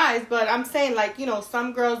tall guys, but I'm saying, like,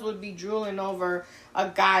 some girls would be drooling over a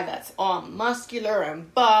guy that's all muscular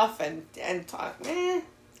and buff and talk.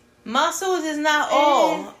 Muscles is not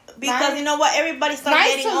all. Because nice. you know what? Everybody starts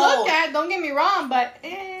Nice getting to old. look at, don't get me wrong, but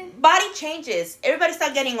Body changes. Everybody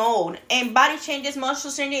start getting old. And body changes,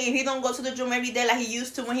 muscles changes. If he don't go to the gym every day like he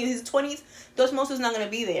used to when he was in his 20s, those muscles not going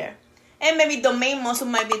to be there. And maybe the main muscle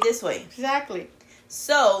might be this way. Exactly.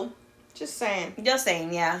 So, Just saying. Just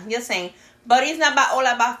saying. But it's not all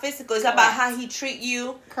about physical. It's about how he treat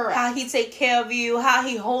you. Correct. How he take care of you. How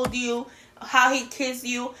he hold you. How he kiss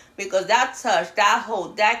you. Because that touch, that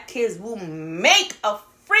hold, that kiss will make a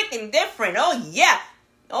freaking difference. Oh, yeah.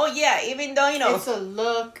 Even though, It's a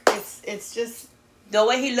look. It's just... the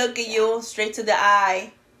way he look at you, straight to the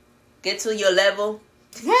eye, get to your level.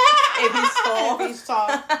 if he's tall.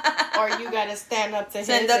 Or you gotta stand up to him.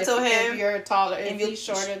 Him. If you're taller. If you- he's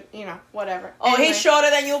shorter, whatever. Oh, Anyway, he's shorter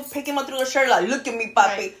than you. Pick him up through the shirt like, look at me,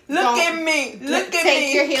 papi. Right. Look Don't at me. Look at Take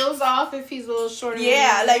me. your heels off if he's a little shorter.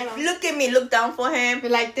 Yeah, than you, like, look at me. Look down for him. Be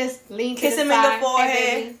like this. Lean Kiss to him the in the side. forehead.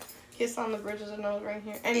 Hey, baby. Kiss on the bridges of the nose right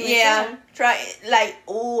here. Anyway, Yeah, go on. try it. Like,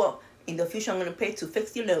 oh, in the future I'm gonna pay to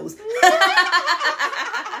fix your nose.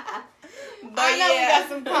 But I know we got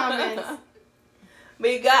some comments.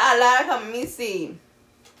 We got a lot of comments. Let me see.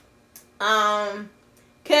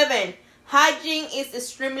 Kevin, hygiene is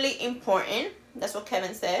extremely important. That's what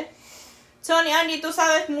Kevin said. Tony, Andy, tú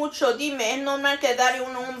sabes mucho. Dime, ¿es normal que dar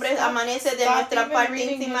un hombre amanece de nuestra even parte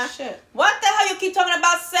reading íntima? his shit. What the hell you keep talking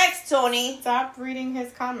about sex, Tony? Stop reading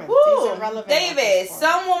his comments. These Woo, are relevant. David, at this point.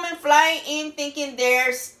 some woman flying in thinking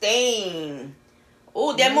they're staying.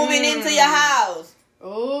 Ooh, they're moving into your house.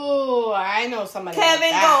 Ooh, I know somebody. Kevin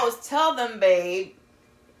like that. goes, tell them, babe.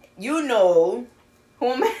 You know.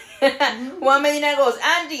 Juan Medina goes,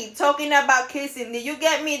 Angie, talking about kissing. Did you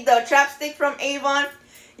get me the chapstick from Avon?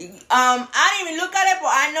 I didn't even look at it, but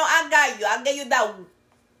I know I got you. I get you that.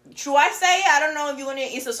 Should I say? I don't know if you're gonna.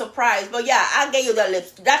 It's a surprise, but yeah, I get you the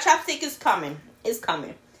lips. That chapstick is coming. It's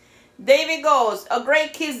coming. David goes, a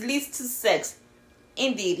great kiss leads to sex.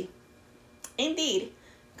 Indeed.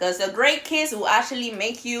 Because a great kiss will actually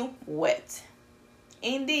make you wet.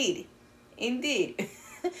 Indeed.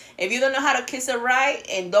 If you don't know how to kiss it right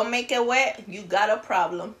and don't make it wet, you got a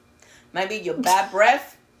problem. Maybe your bad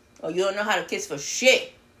breath, or you don't know how to kiss for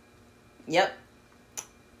shit. Yep.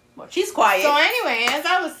 Well, she's quiet. So anyway, as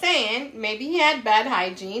I was saying, maybe he had bad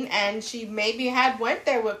hygiene, and she maybe had went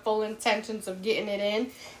there with full intentions of getting it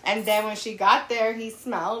in, and then when she got there, he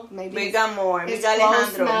smelled. Maybe We got more. We his got clothes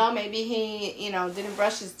Alejandro. smell. Maybe he, didn't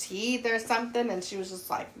brush his teeth or something, and she was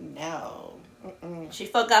just like, no. Mm-mm. She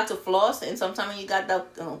forgot to floss, and sometimes when you got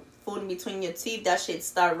that food in between your teeth, that shit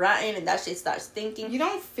start rotting and that shit starts stinking. You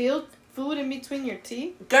don't feel food in between your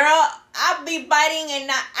teeth? Girl, I be biting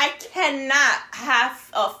and I cannot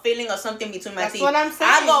have a feeling of something between my That's teeth. what I'm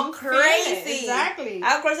saying. I go You feel it. crazy. Exactly.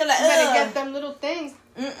 I go crazy like, You better ugh. get them little things.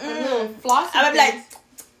 Them little flossy I would be like, things.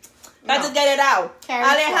 Got to get it out. Carry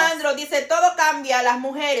Alejandro dice, todo cambia. Las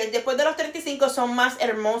mujeres después de los 35 son más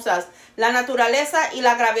hermosas. La naturaleza y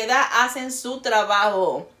la gravedad hacen su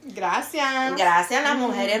trabajo. Gracias. Gracias. Las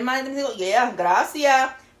mujeres más de 35. Yeah,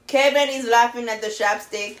 gracias. Kevin is laughing at the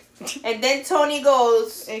chapstick. And then Tony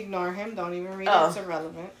goes... Ignore him. Don't even read it. It's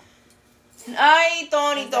irrelevant. Ay,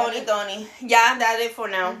 Tony. Yeah, that's it for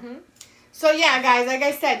now. So, yeah, guys, like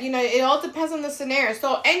I said, it all depends on the scenario.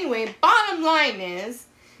 So, anyway, bottom line is,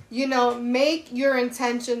 make your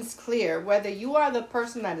intentions clear. Whether you are the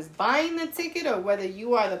person that is buying the ticket or whether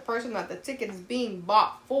you are the person that the ticket is being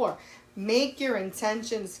bought for. Make your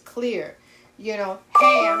intentions clear. Hey,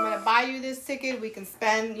 I'm going to buy you this ticket. We can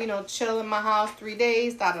spend, chill in my house 3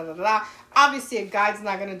 days, da-da-da-da. Obviously, a guy's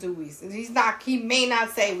not going to do we. He may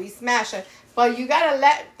not say we smash it. But you got to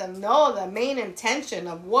let them know the main intention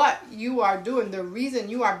of what you are doing. The reason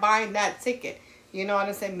you are buying that ticket. You know what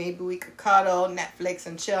I'm saying? Maybe we could cuddle, Netflix,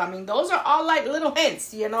 and chill. I mean, those are all like little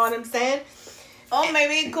hints. You know what I'm saying? Oh,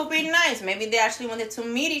 maybe it could be nice. Maybe they actually wanted to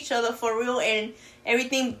meet each other for real and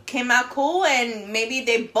everything came out cool and maybe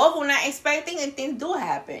they both were not expecting and things do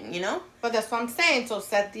happen, But that's what I'm saying. So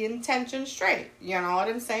set the intention straight. You know what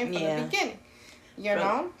I'm saying? From the beginning.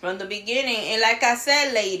 From the beginning. And like I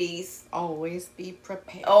said, ladies. Always be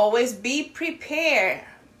prepared. Always be prepared.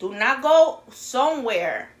 Do not go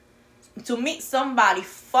somewhere to meet somebody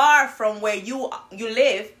far from where you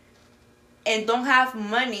live and don't have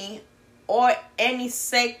money or any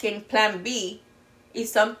second plan B if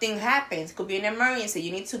something happens. Could be an emergency.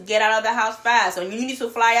 You need to get out of the house fast or you need to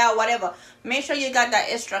fly out, whatever. Make sure you got that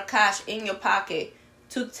extra cash in your pocket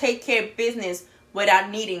to take care of business without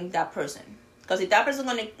needing that person. Because if that person's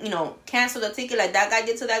going to, cancel the ticket like that guy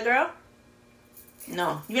did to that girl,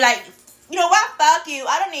 no. You're like, you know what? Fuck you.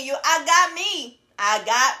 I don't need you. I got me.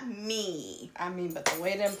 I mean, but the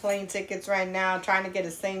way them plane tickets right now, trying to get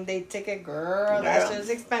a same-day ticket, girl, that shit is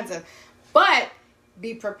expensive. But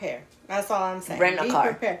be prepared. That's all I'm saying. Rent a car.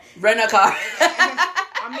 Prepared. Rent a car.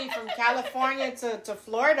 I mean, from California to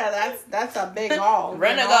Florida, that's a big haul.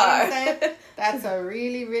 Rent a car. That's a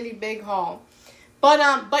really, really big haul. But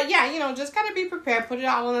yeah, just gotta be prepared. Put it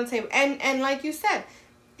all on the table. And like you said,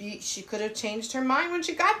 she could have changed her mind when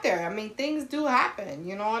she got there. I mean, things do happen.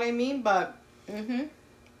 You know what I mean? But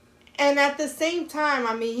and at the same time,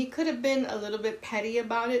 I mean, he could have been a little bit petty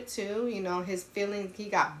about it too. His feelings. He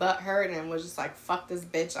got butthurt and was just like, "Fuck this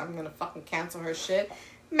bitch. I'm gonna fucking cancel her shit."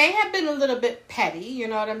 May have been a little bit petty. You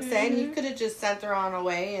know what I'm saying? He could have just sent her on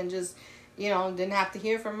away and just, didn't have to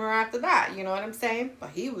hear from her after that. You know what I'm saying?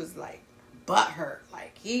 But he was like butthurt.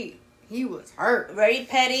 Like he was hurt. Very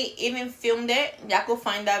petty. Even filmed it. Y'all could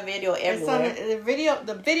find that video everywhere.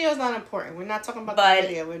 The video is not important. We're not talking about the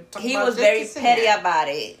video. We're talking he about was very petty about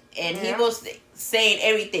it. And he was saying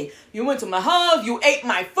everything. You went to my house. You ate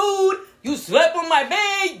my food. You slept on my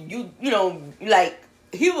bed.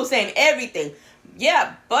 He was saying everything.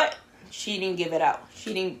 Yeah, but she didn't give it out.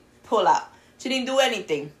 She didn't pull out. She didn't do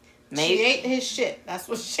anything. Maybe. She ate his shit. That's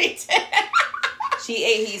what she did. She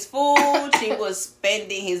ate his food. She was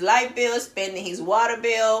spending his light bill, spending his water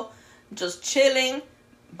bill, just chilling.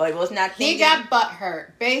 But it was not thinking. He got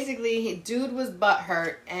butthurt. Basically, dude was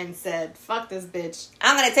butthurt and said, "Fuck this bitch.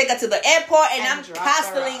 I'm gonna take her to the airport and I'm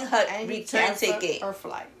canceling her return ticket." Her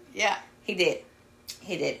flight. Yeah, he did.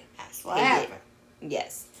 That's what happened.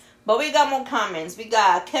 Yes, but we got more comments. We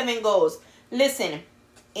got Kevin goes, "Listen,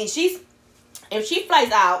 if she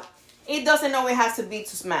flies out, it doesn't always have to be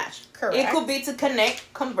to smash. Correct. It could be to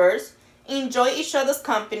connect, converse, enjoy each other's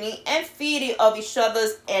company, and feed of each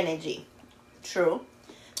other's energy." True.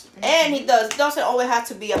 And it doesn't always have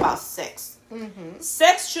to be about sex.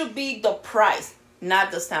 Sex should be the price,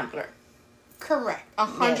 not the sampler. Correct.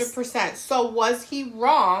 100%. So was he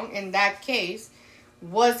wrong in that case?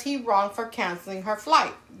 Was he wrong for canceling her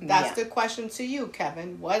flight? That's the question to you,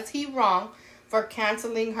 Kevin. Was he wrong for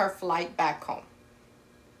canceling her flight back home?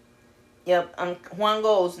 Yep. Juan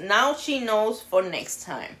goes, now she knows for next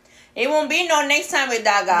time. It won't be no next time with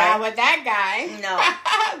that guy. Not with that guy. No.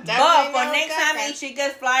 But for next time, if she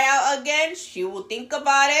gets fly out again, she will think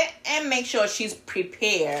about it and make sure she's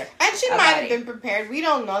prepared. And she might have been prepared. We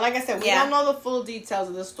don't know. Like I said, we don't know the full details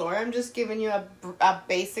of the story. I'm just giving you a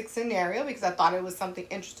basic scenario because I thought it was something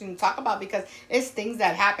interesting to talk about because it's things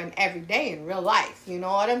that happen every day in real life. You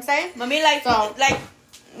know what I'm saying? I mean,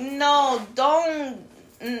 no, don't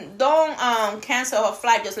cancel her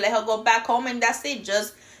flight. Just let her go back home and that's it.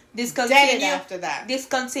 Just discontinue after that.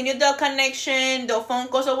 Discontinue the connection, the phone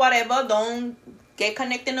calls or whatever. Don't get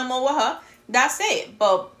connected no more with her. That's it.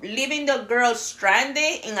 But leaving the girl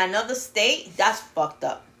stranded in another state, that's fucked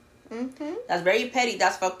up. That's very petty.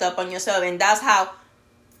 That's fucked up on yourself. And that's how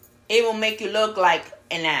it will make you look like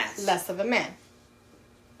an ass. Less of a man.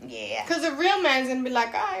 Yeah. Because a real man's going to be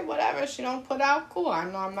like, all right, whatever. She don't put out, cool. I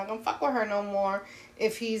know I'm not going to fuck with her no more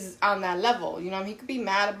if he's on that level. You know, he could be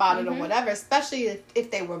mad about it or whatever, especially if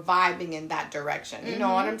they were vibing in that direction. You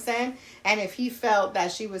know what I'm saying? And if he felt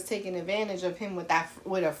that she was taking advantage of him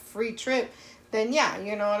with a free trip, then yeah,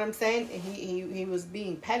 you know what I'm saying? He was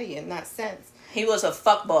being petty in that sense. He was a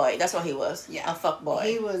fuck boy. That's what he was. Yeah. A fuck boy.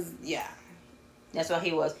 He was, yeah. That's what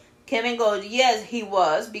he was. Kevin goes, yes, he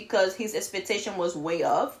was, because his expectation was way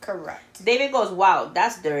off. Correct. David goes, wow,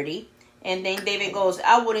 that's dirty. And then David goes,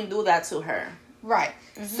 I wouldn't do that to her. Right.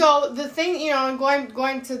 So the thing, you know, and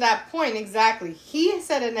going to that point exactly, he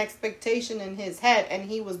set an expectation in his head, and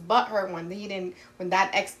he was butthurt when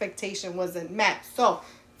that expectation wasn't met. So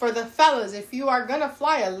for the fellas, if you are gonna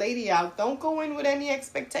fly a lady out, don't go in with any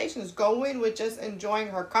expectations. Go in with just enjoying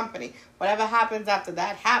her company. Whatever happens after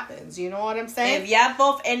that happens. You know what I'm saying? If y'all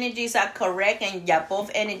both energies are correct and y'all both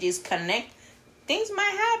energies connect, things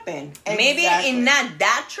might happen. Exactly. Maybe in not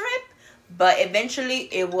that trip, but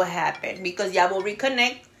eventually it will happen because y'all will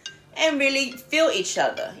reconnect and really feel each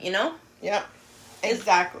other, you know? Yep.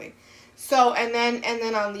 Exactly. So, and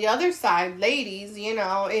then on the other side, ladies, you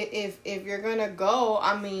know, if you're going to go,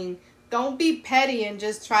 I mean, don't be petty and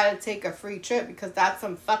just try to take a free trip, because that's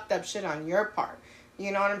some fucked up shit on your part.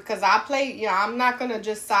 You know what I mean? Because I'm not going to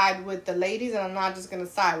just side with the ladies, and I'm not just going to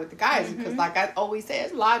side with the guys. Because like I always say,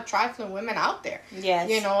 there's a lot of trifling women out there. Yes.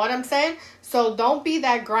 You know what I'm saying? So don't be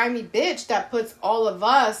that grimy bitch that puts all of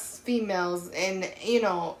us females in, you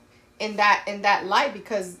know, in that light,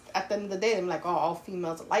 because at the end of the day, they're like, oh, all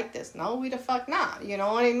females are like this. No, we the fuck not. You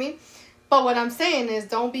know what I mean? But what I'm saying is,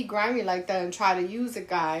 don't be grimy like that and try to use a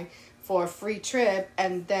guy for a free trip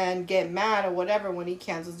and then get mad or whatever when he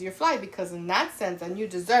cancels your flight, because in that sense, and you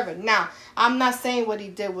deserve it. Now, I'm not saying what he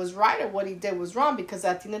did was right or what he did was wrong, because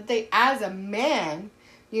at the end of the day, as a man,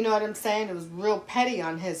 you know what I'm saying, it was real petty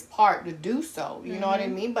on his part to do so. You know what I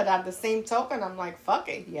mean? But at the same token, I'm like, fuck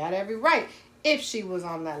it. He had every right if she was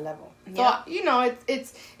on that level. So, you know,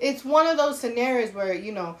 it's one of those scenarios where,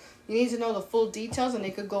 you know, you need to know the full details, and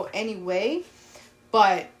it could go any way.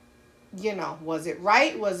 But, you know, was it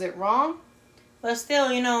right? Was it wrong? But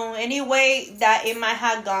still, you know, any way that it might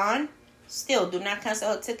have gone, still do not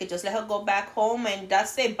cancel her ticket. Just let her go back home, and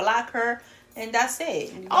that's it. Block her, and that's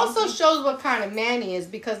it. Also shows what kind of man he is,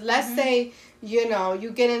 because let's say, you know,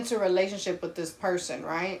 you get into a relationship with this person,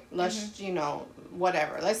 right? Let's, you know,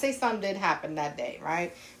 whatever. Let's say something did happen that day,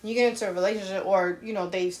 right? You get into a relationship, or, you know,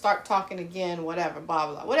 they start talking again, whatever,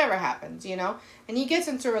 blah, blah, whatever happens, you know? And he gets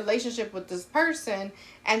into a relationship with this person,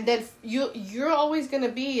 and then you're always going to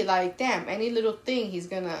be like, damn, any little thing, he's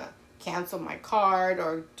going to cancel my card,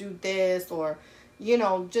 or do this, or, you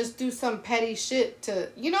know, just do some petty shit to,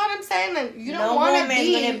 you know what I'm saying? Like, you don't want to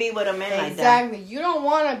be... going to be with a man like that. Exactly. You don't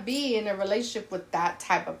want to be in a relationship with that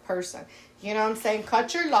type of person. You know what I'm saying?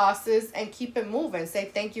 Cut your losses and keep it moving. Say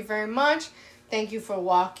thank you very much. Thank you for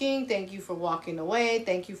walking. Thank you for walking away.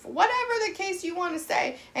 Thank you for whatever the case you want to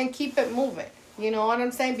say, and keep it moving. You know what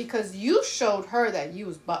I'm saying? Because you showed her that you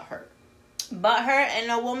was butthurt. Butthurt, and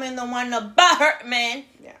a woman don't want no butthurt, man.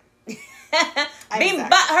 Yeah. Being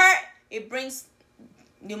butthurt, it brings...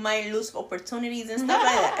 You might lose opportunities and stuff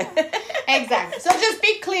like that. Exactly. So just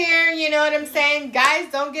be clear, you know what I'm saying?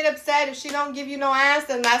 Guys, don't get upset if she don't give you no ass,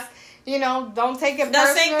 and that's... You know, don't take it personal.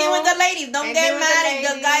 The same thing with the ladies. Don't get mad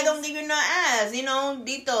if the guy don't give you no ass. You know,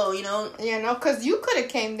 Dito, you know. You know, because you could have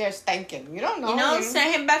came there stinking. You don't know. You know,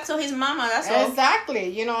 send him back to his mama. That's all. Exactly.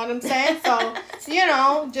 You know what I'm saying? So, you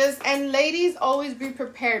know, and ladies, always be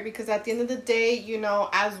prepared, because at the end of the day, you know,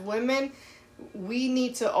 as women, we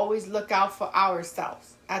need to always look out for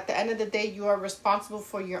ourselves. At the end of the day, you are responsible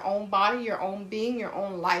for your own body, your own being, your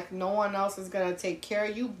own life. No one else is going to take care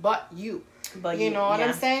of you but you. But you know what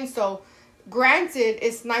I'm saying? So, granted,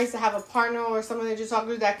 it's nice to have a partner or someone that you talk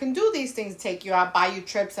to that can do these things, take you out, buy you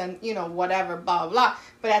trips, and, you know, whatever, blah, blah.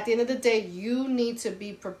 But at the end of the day, you need to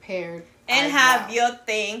be prepared. And have your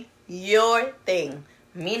thing.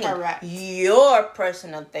 Meaning Correct. Your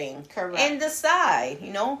personal thing. Correct. And decide,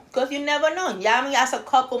 you know, because you never know. Yeah, I mean, as a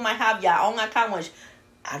couple might have your own account, which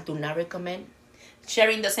I do not recommend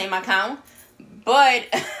sharing the same account. But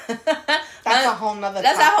that's a whole nother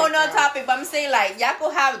topic. But I'm saying, like, y'all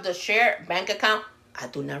could have the shared bank account. I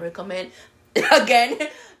do not recommend again.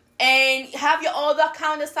 And have your other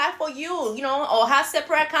account aside for you, you know, or have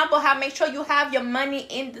separate account, but make sure you have your money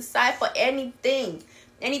in the side for anything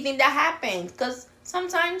that happens. Because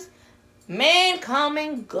sometimes men come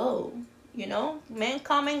and go, you know, and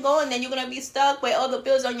then you're gonna be stuck with all the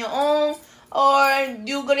bills on your own. or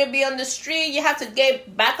you're gonna be on the street. You have to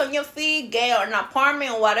get back on your feet, get an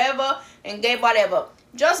apartment or whatever, and get whatever.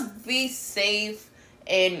 Just be safe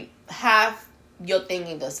and have your thing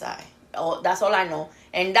in the side. Oh, that's all I know.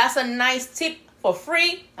 And that's a nice tip for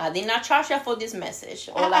free. I did not charge you for this message.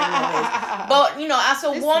 All I know is, but as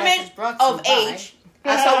a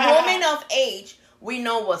woman of age, we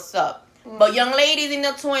know what's up. But young ladies in the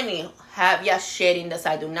 20s, have your shit in the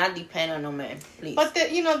side. Do not depend on no man, please. But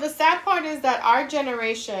the sad part is that our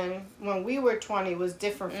generation, when we were 20, was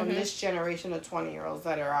different from this generation of 20-year-olds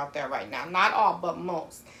that are out there right now. Not all, but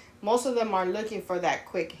most. Most of them are looking for that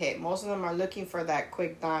quick hit. Most of them are looking for that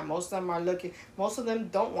quick dime. Most of them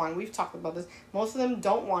don't want, we've talked about this, most of them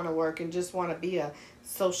don't want to work and just want to be a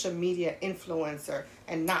social media influencer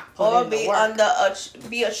and not put or in be the work.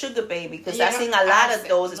 be a sugar baby, because I've seen a lot of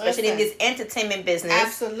those, especially in this entertainment business.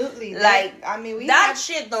 Absolutely.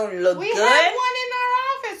 Shit don't look good. We had one in our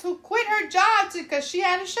office who quit her job because she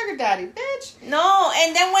had a sugar daddy, bitch. No,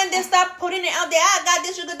 and then when they start putting it out there, I got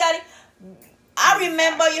this sugar daddy. I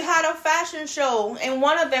remember you had a fashion show, and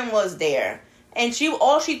one of them was there, and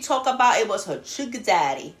all she talked about it was her sugar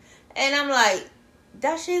daddy, and I'm like,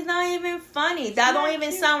 that shit's not even funny. That don't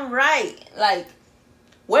even sound right. Like,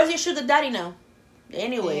 where's your sugar daddy now?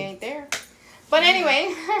 Anyway, he ain't there. But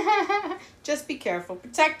anyway, just be careful.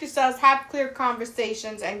 Protect yourselves. Have clear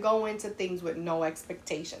conversations and go into things with no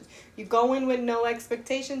expectations. You go in with no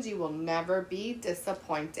expectations, you will never be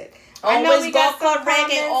disappointed. Always go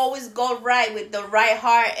correct and always go right with the right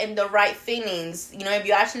heart and the right feelings. If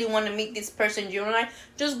you actually want to meet this person you're like,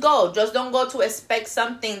 just go. Just don't go to expect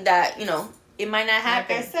something that, it might not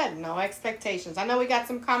happen. Like I said, no expectations. I know we got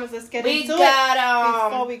some comments. Let's get into it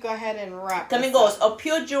before we go ahead and wrap. Coming goes, a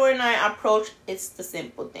pure Journey approach. It's the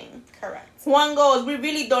simple thing. Correct. Juan goes, we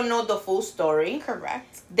really don't know the full story.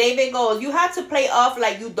 Correct. David goes, you have to play off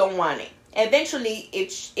like you don't want it. Eventually,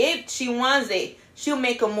 if she wants it, she'll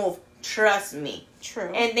make a move. Trust me.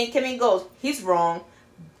 True. And then Kevin goes, he's wrong.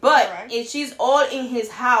 But if she's all in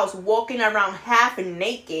his house, walking around half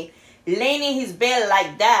naked, laying in his bed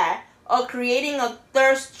like that, or creating a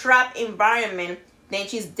thirst trap environment, then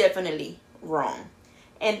she's definitely wrong.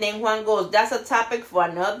 And then Juan goes, that's a topic for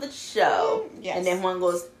another show. Yes. And then Juan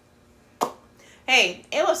goes, hey,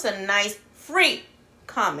 it was a nice free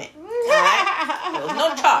comment. Right? There was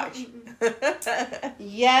no charge.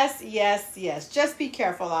 Yes. Just be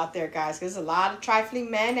careful out there, guys. There's a lot of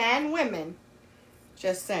trifling men and women.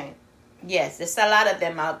 Just saying. Yes, there's a lot of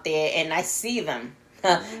them out there, and I see them.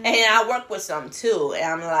 And I work with some too, and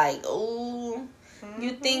I'm like, oh, you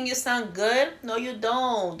think you sound good? No, you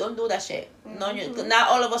don't. Don't do that shit. No, not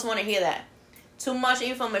all of us want to hear that. Too much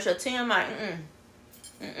information. TMI.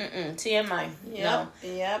 TMI.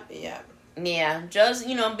 Yep. Yeah, just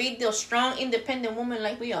be the strong, independent woman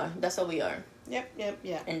like we are. That's what we are. Yep.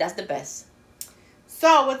 And that's the best.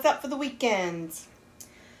 So, what's up for the weekend?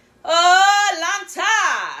 Atlanta,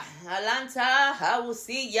 I will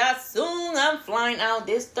see y'all soon. I'm flying out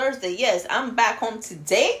this Thursday. Yes, I'm back home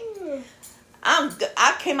today.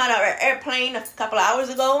 I came out of an airplane a couple of hours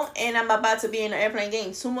ago, and I'm about to be in an airplane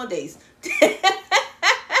again 2 more days.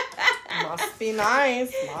 Must be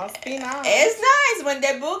nice. It's nice when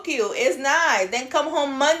they book you. It's nice. Then come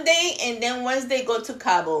home Monday, and then Wednesday go to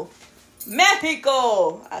Cabo,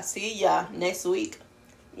 Mexico. I see ya next week.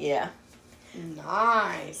 Yeah.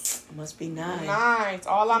 Nice. Must be nice. Nice.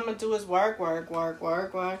 All I'm gonna do is work, and then work.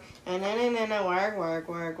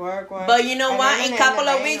 But you know what? In a couple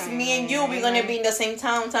of weeks, me and you, we're gonna be in the same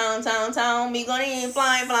town. We're gonna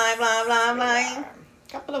fly.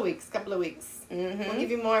 Couple of weeks. Mm-hmm. We'll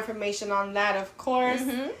give you more information on that, of course.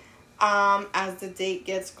 As the date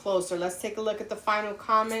gets closer. Let's take a look at the final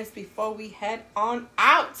comments before we head on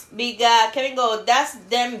out. We got Kevin go, that's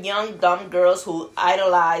them young dumb girls who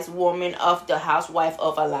idolize woman of the housewife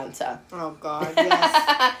of Atlanta. Oh God,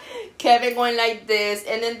 yes. Kevin going like this,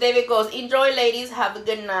 and then David goes, enjoy ladies, have a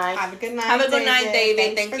good night. Have a good night,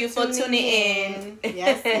 David. Thank you for tuning in.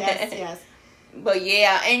 Yes. But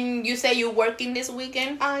yeah, and you say you're working this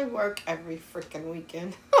weekend? I work every freaking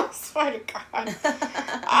weekend. I swear to God.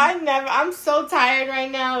 I'm so tired right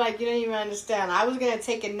now. Like, you don't even understand. I was going to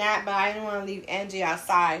take a nap, but I didn't want to leave Angie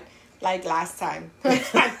outside like last time.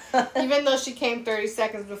 Even though she came 30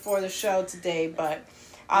 seconds before the show today, but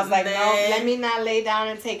I was like, no, let me not lay down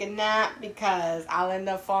and take a nap because I'll end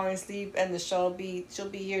up falling asleep and she'll be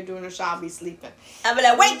here doing the show. I'll be sleeping. I'll be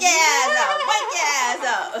like, wake your ass up.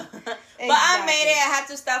 Exactly. But I made it. I had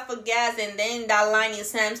to stop for gas, and then that line in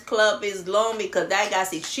Sam's Club is long because that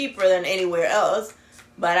gas is cheaper than anywhere else.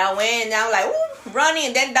 But I went and I was like, ooh, running.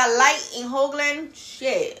 And then that light in Hoagland,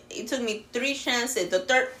 shit, it took me 3 chances. The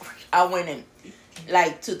third, I went in,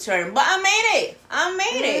 like, to turn. But I made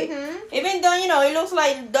it. Mm-hmm. Even though, it looks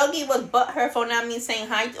like Dougie was butthurt for not me saying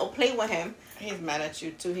hi or play with him. He's mad at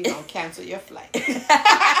you, too. He's going to cancel your flight.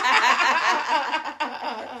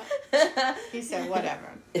 He said, whatever.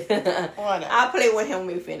 I'll play with him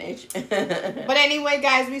when we finish. But anyway,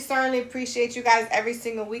 guys, we certainly appreciate you guys every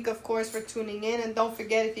single week, of course, for tuning in. And don't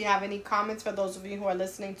forget, if you have any comments, for those of you who are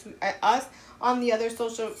listening to us on the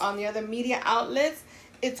other media outlets,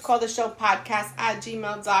 it's called the show podcast at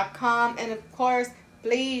gmail.com. And of course,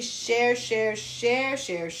 please share.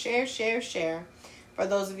 For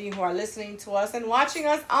those of you who are listening to us and watching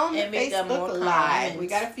us on Facebook Live. We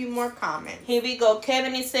got a few more comments. Here we go.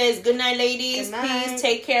 Kevin, he says, good night, ladies. Good night. Please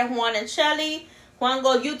take care, Juan and Shelly. Juan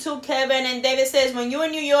goes, you too, Kevin. And David says, when you're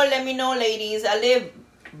in New York, let me know, ladies. I live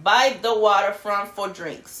by the waterfront for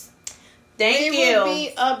drinks. Thank you. We will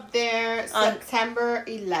be up there September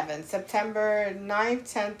 11th. September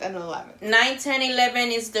 9th, 10th, and 11th. 9, 10,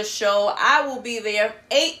 11 is the show. I will be there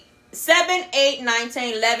 7, 8, 9,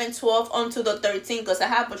 10, 11, 12 until the 13th because I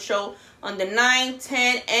have a show on the 9,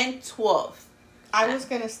 10, and 12. I was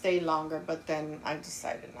going to stay longer, but then I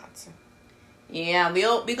decided not to. Yeah,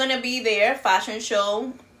 we're going to be there. Fashion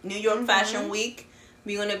show, New York Fashion Week.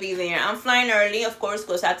 We're going to be there. I'm flying early, of course,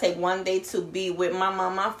 because I take one day to be with my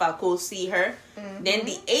mama if I could see her. Then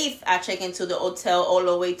the 8th, I check into the hotel all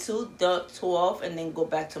the way to the 12th and then go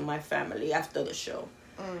back to my family after the show.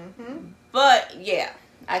 But, yeah.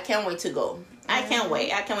 I can't wait to go. I can't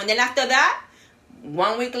wait. Then after that,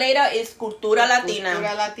 1 week later is Cultura Latina.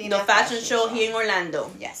 The fashion show here in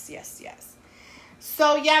Orlando. Yes.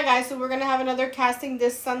 So, yeah, guys. So, we're going to have another casting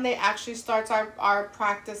this Sunday. Actually starts our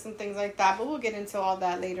practice and things like that. But we'll get into all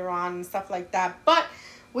that later on and stuff like that. But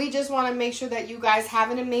we just want to make sure that you guys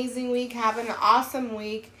have an amazing week. Have an awesome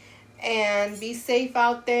week. And be safe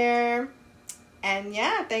out there. And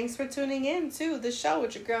yeah, thanks for tuning in to the show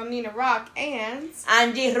with your girl Nina Rock and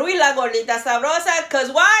Angie Ruiz, la gordita sabrosa.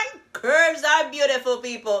 Because why? Curves are beautiful,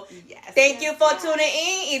 people. Yes. Thank you for tuning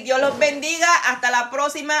in. Y Dios los bendiga. Hasta la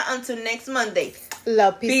próxima. Until next Monday.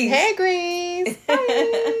 Love, peace. And hair grease.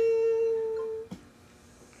 Bye.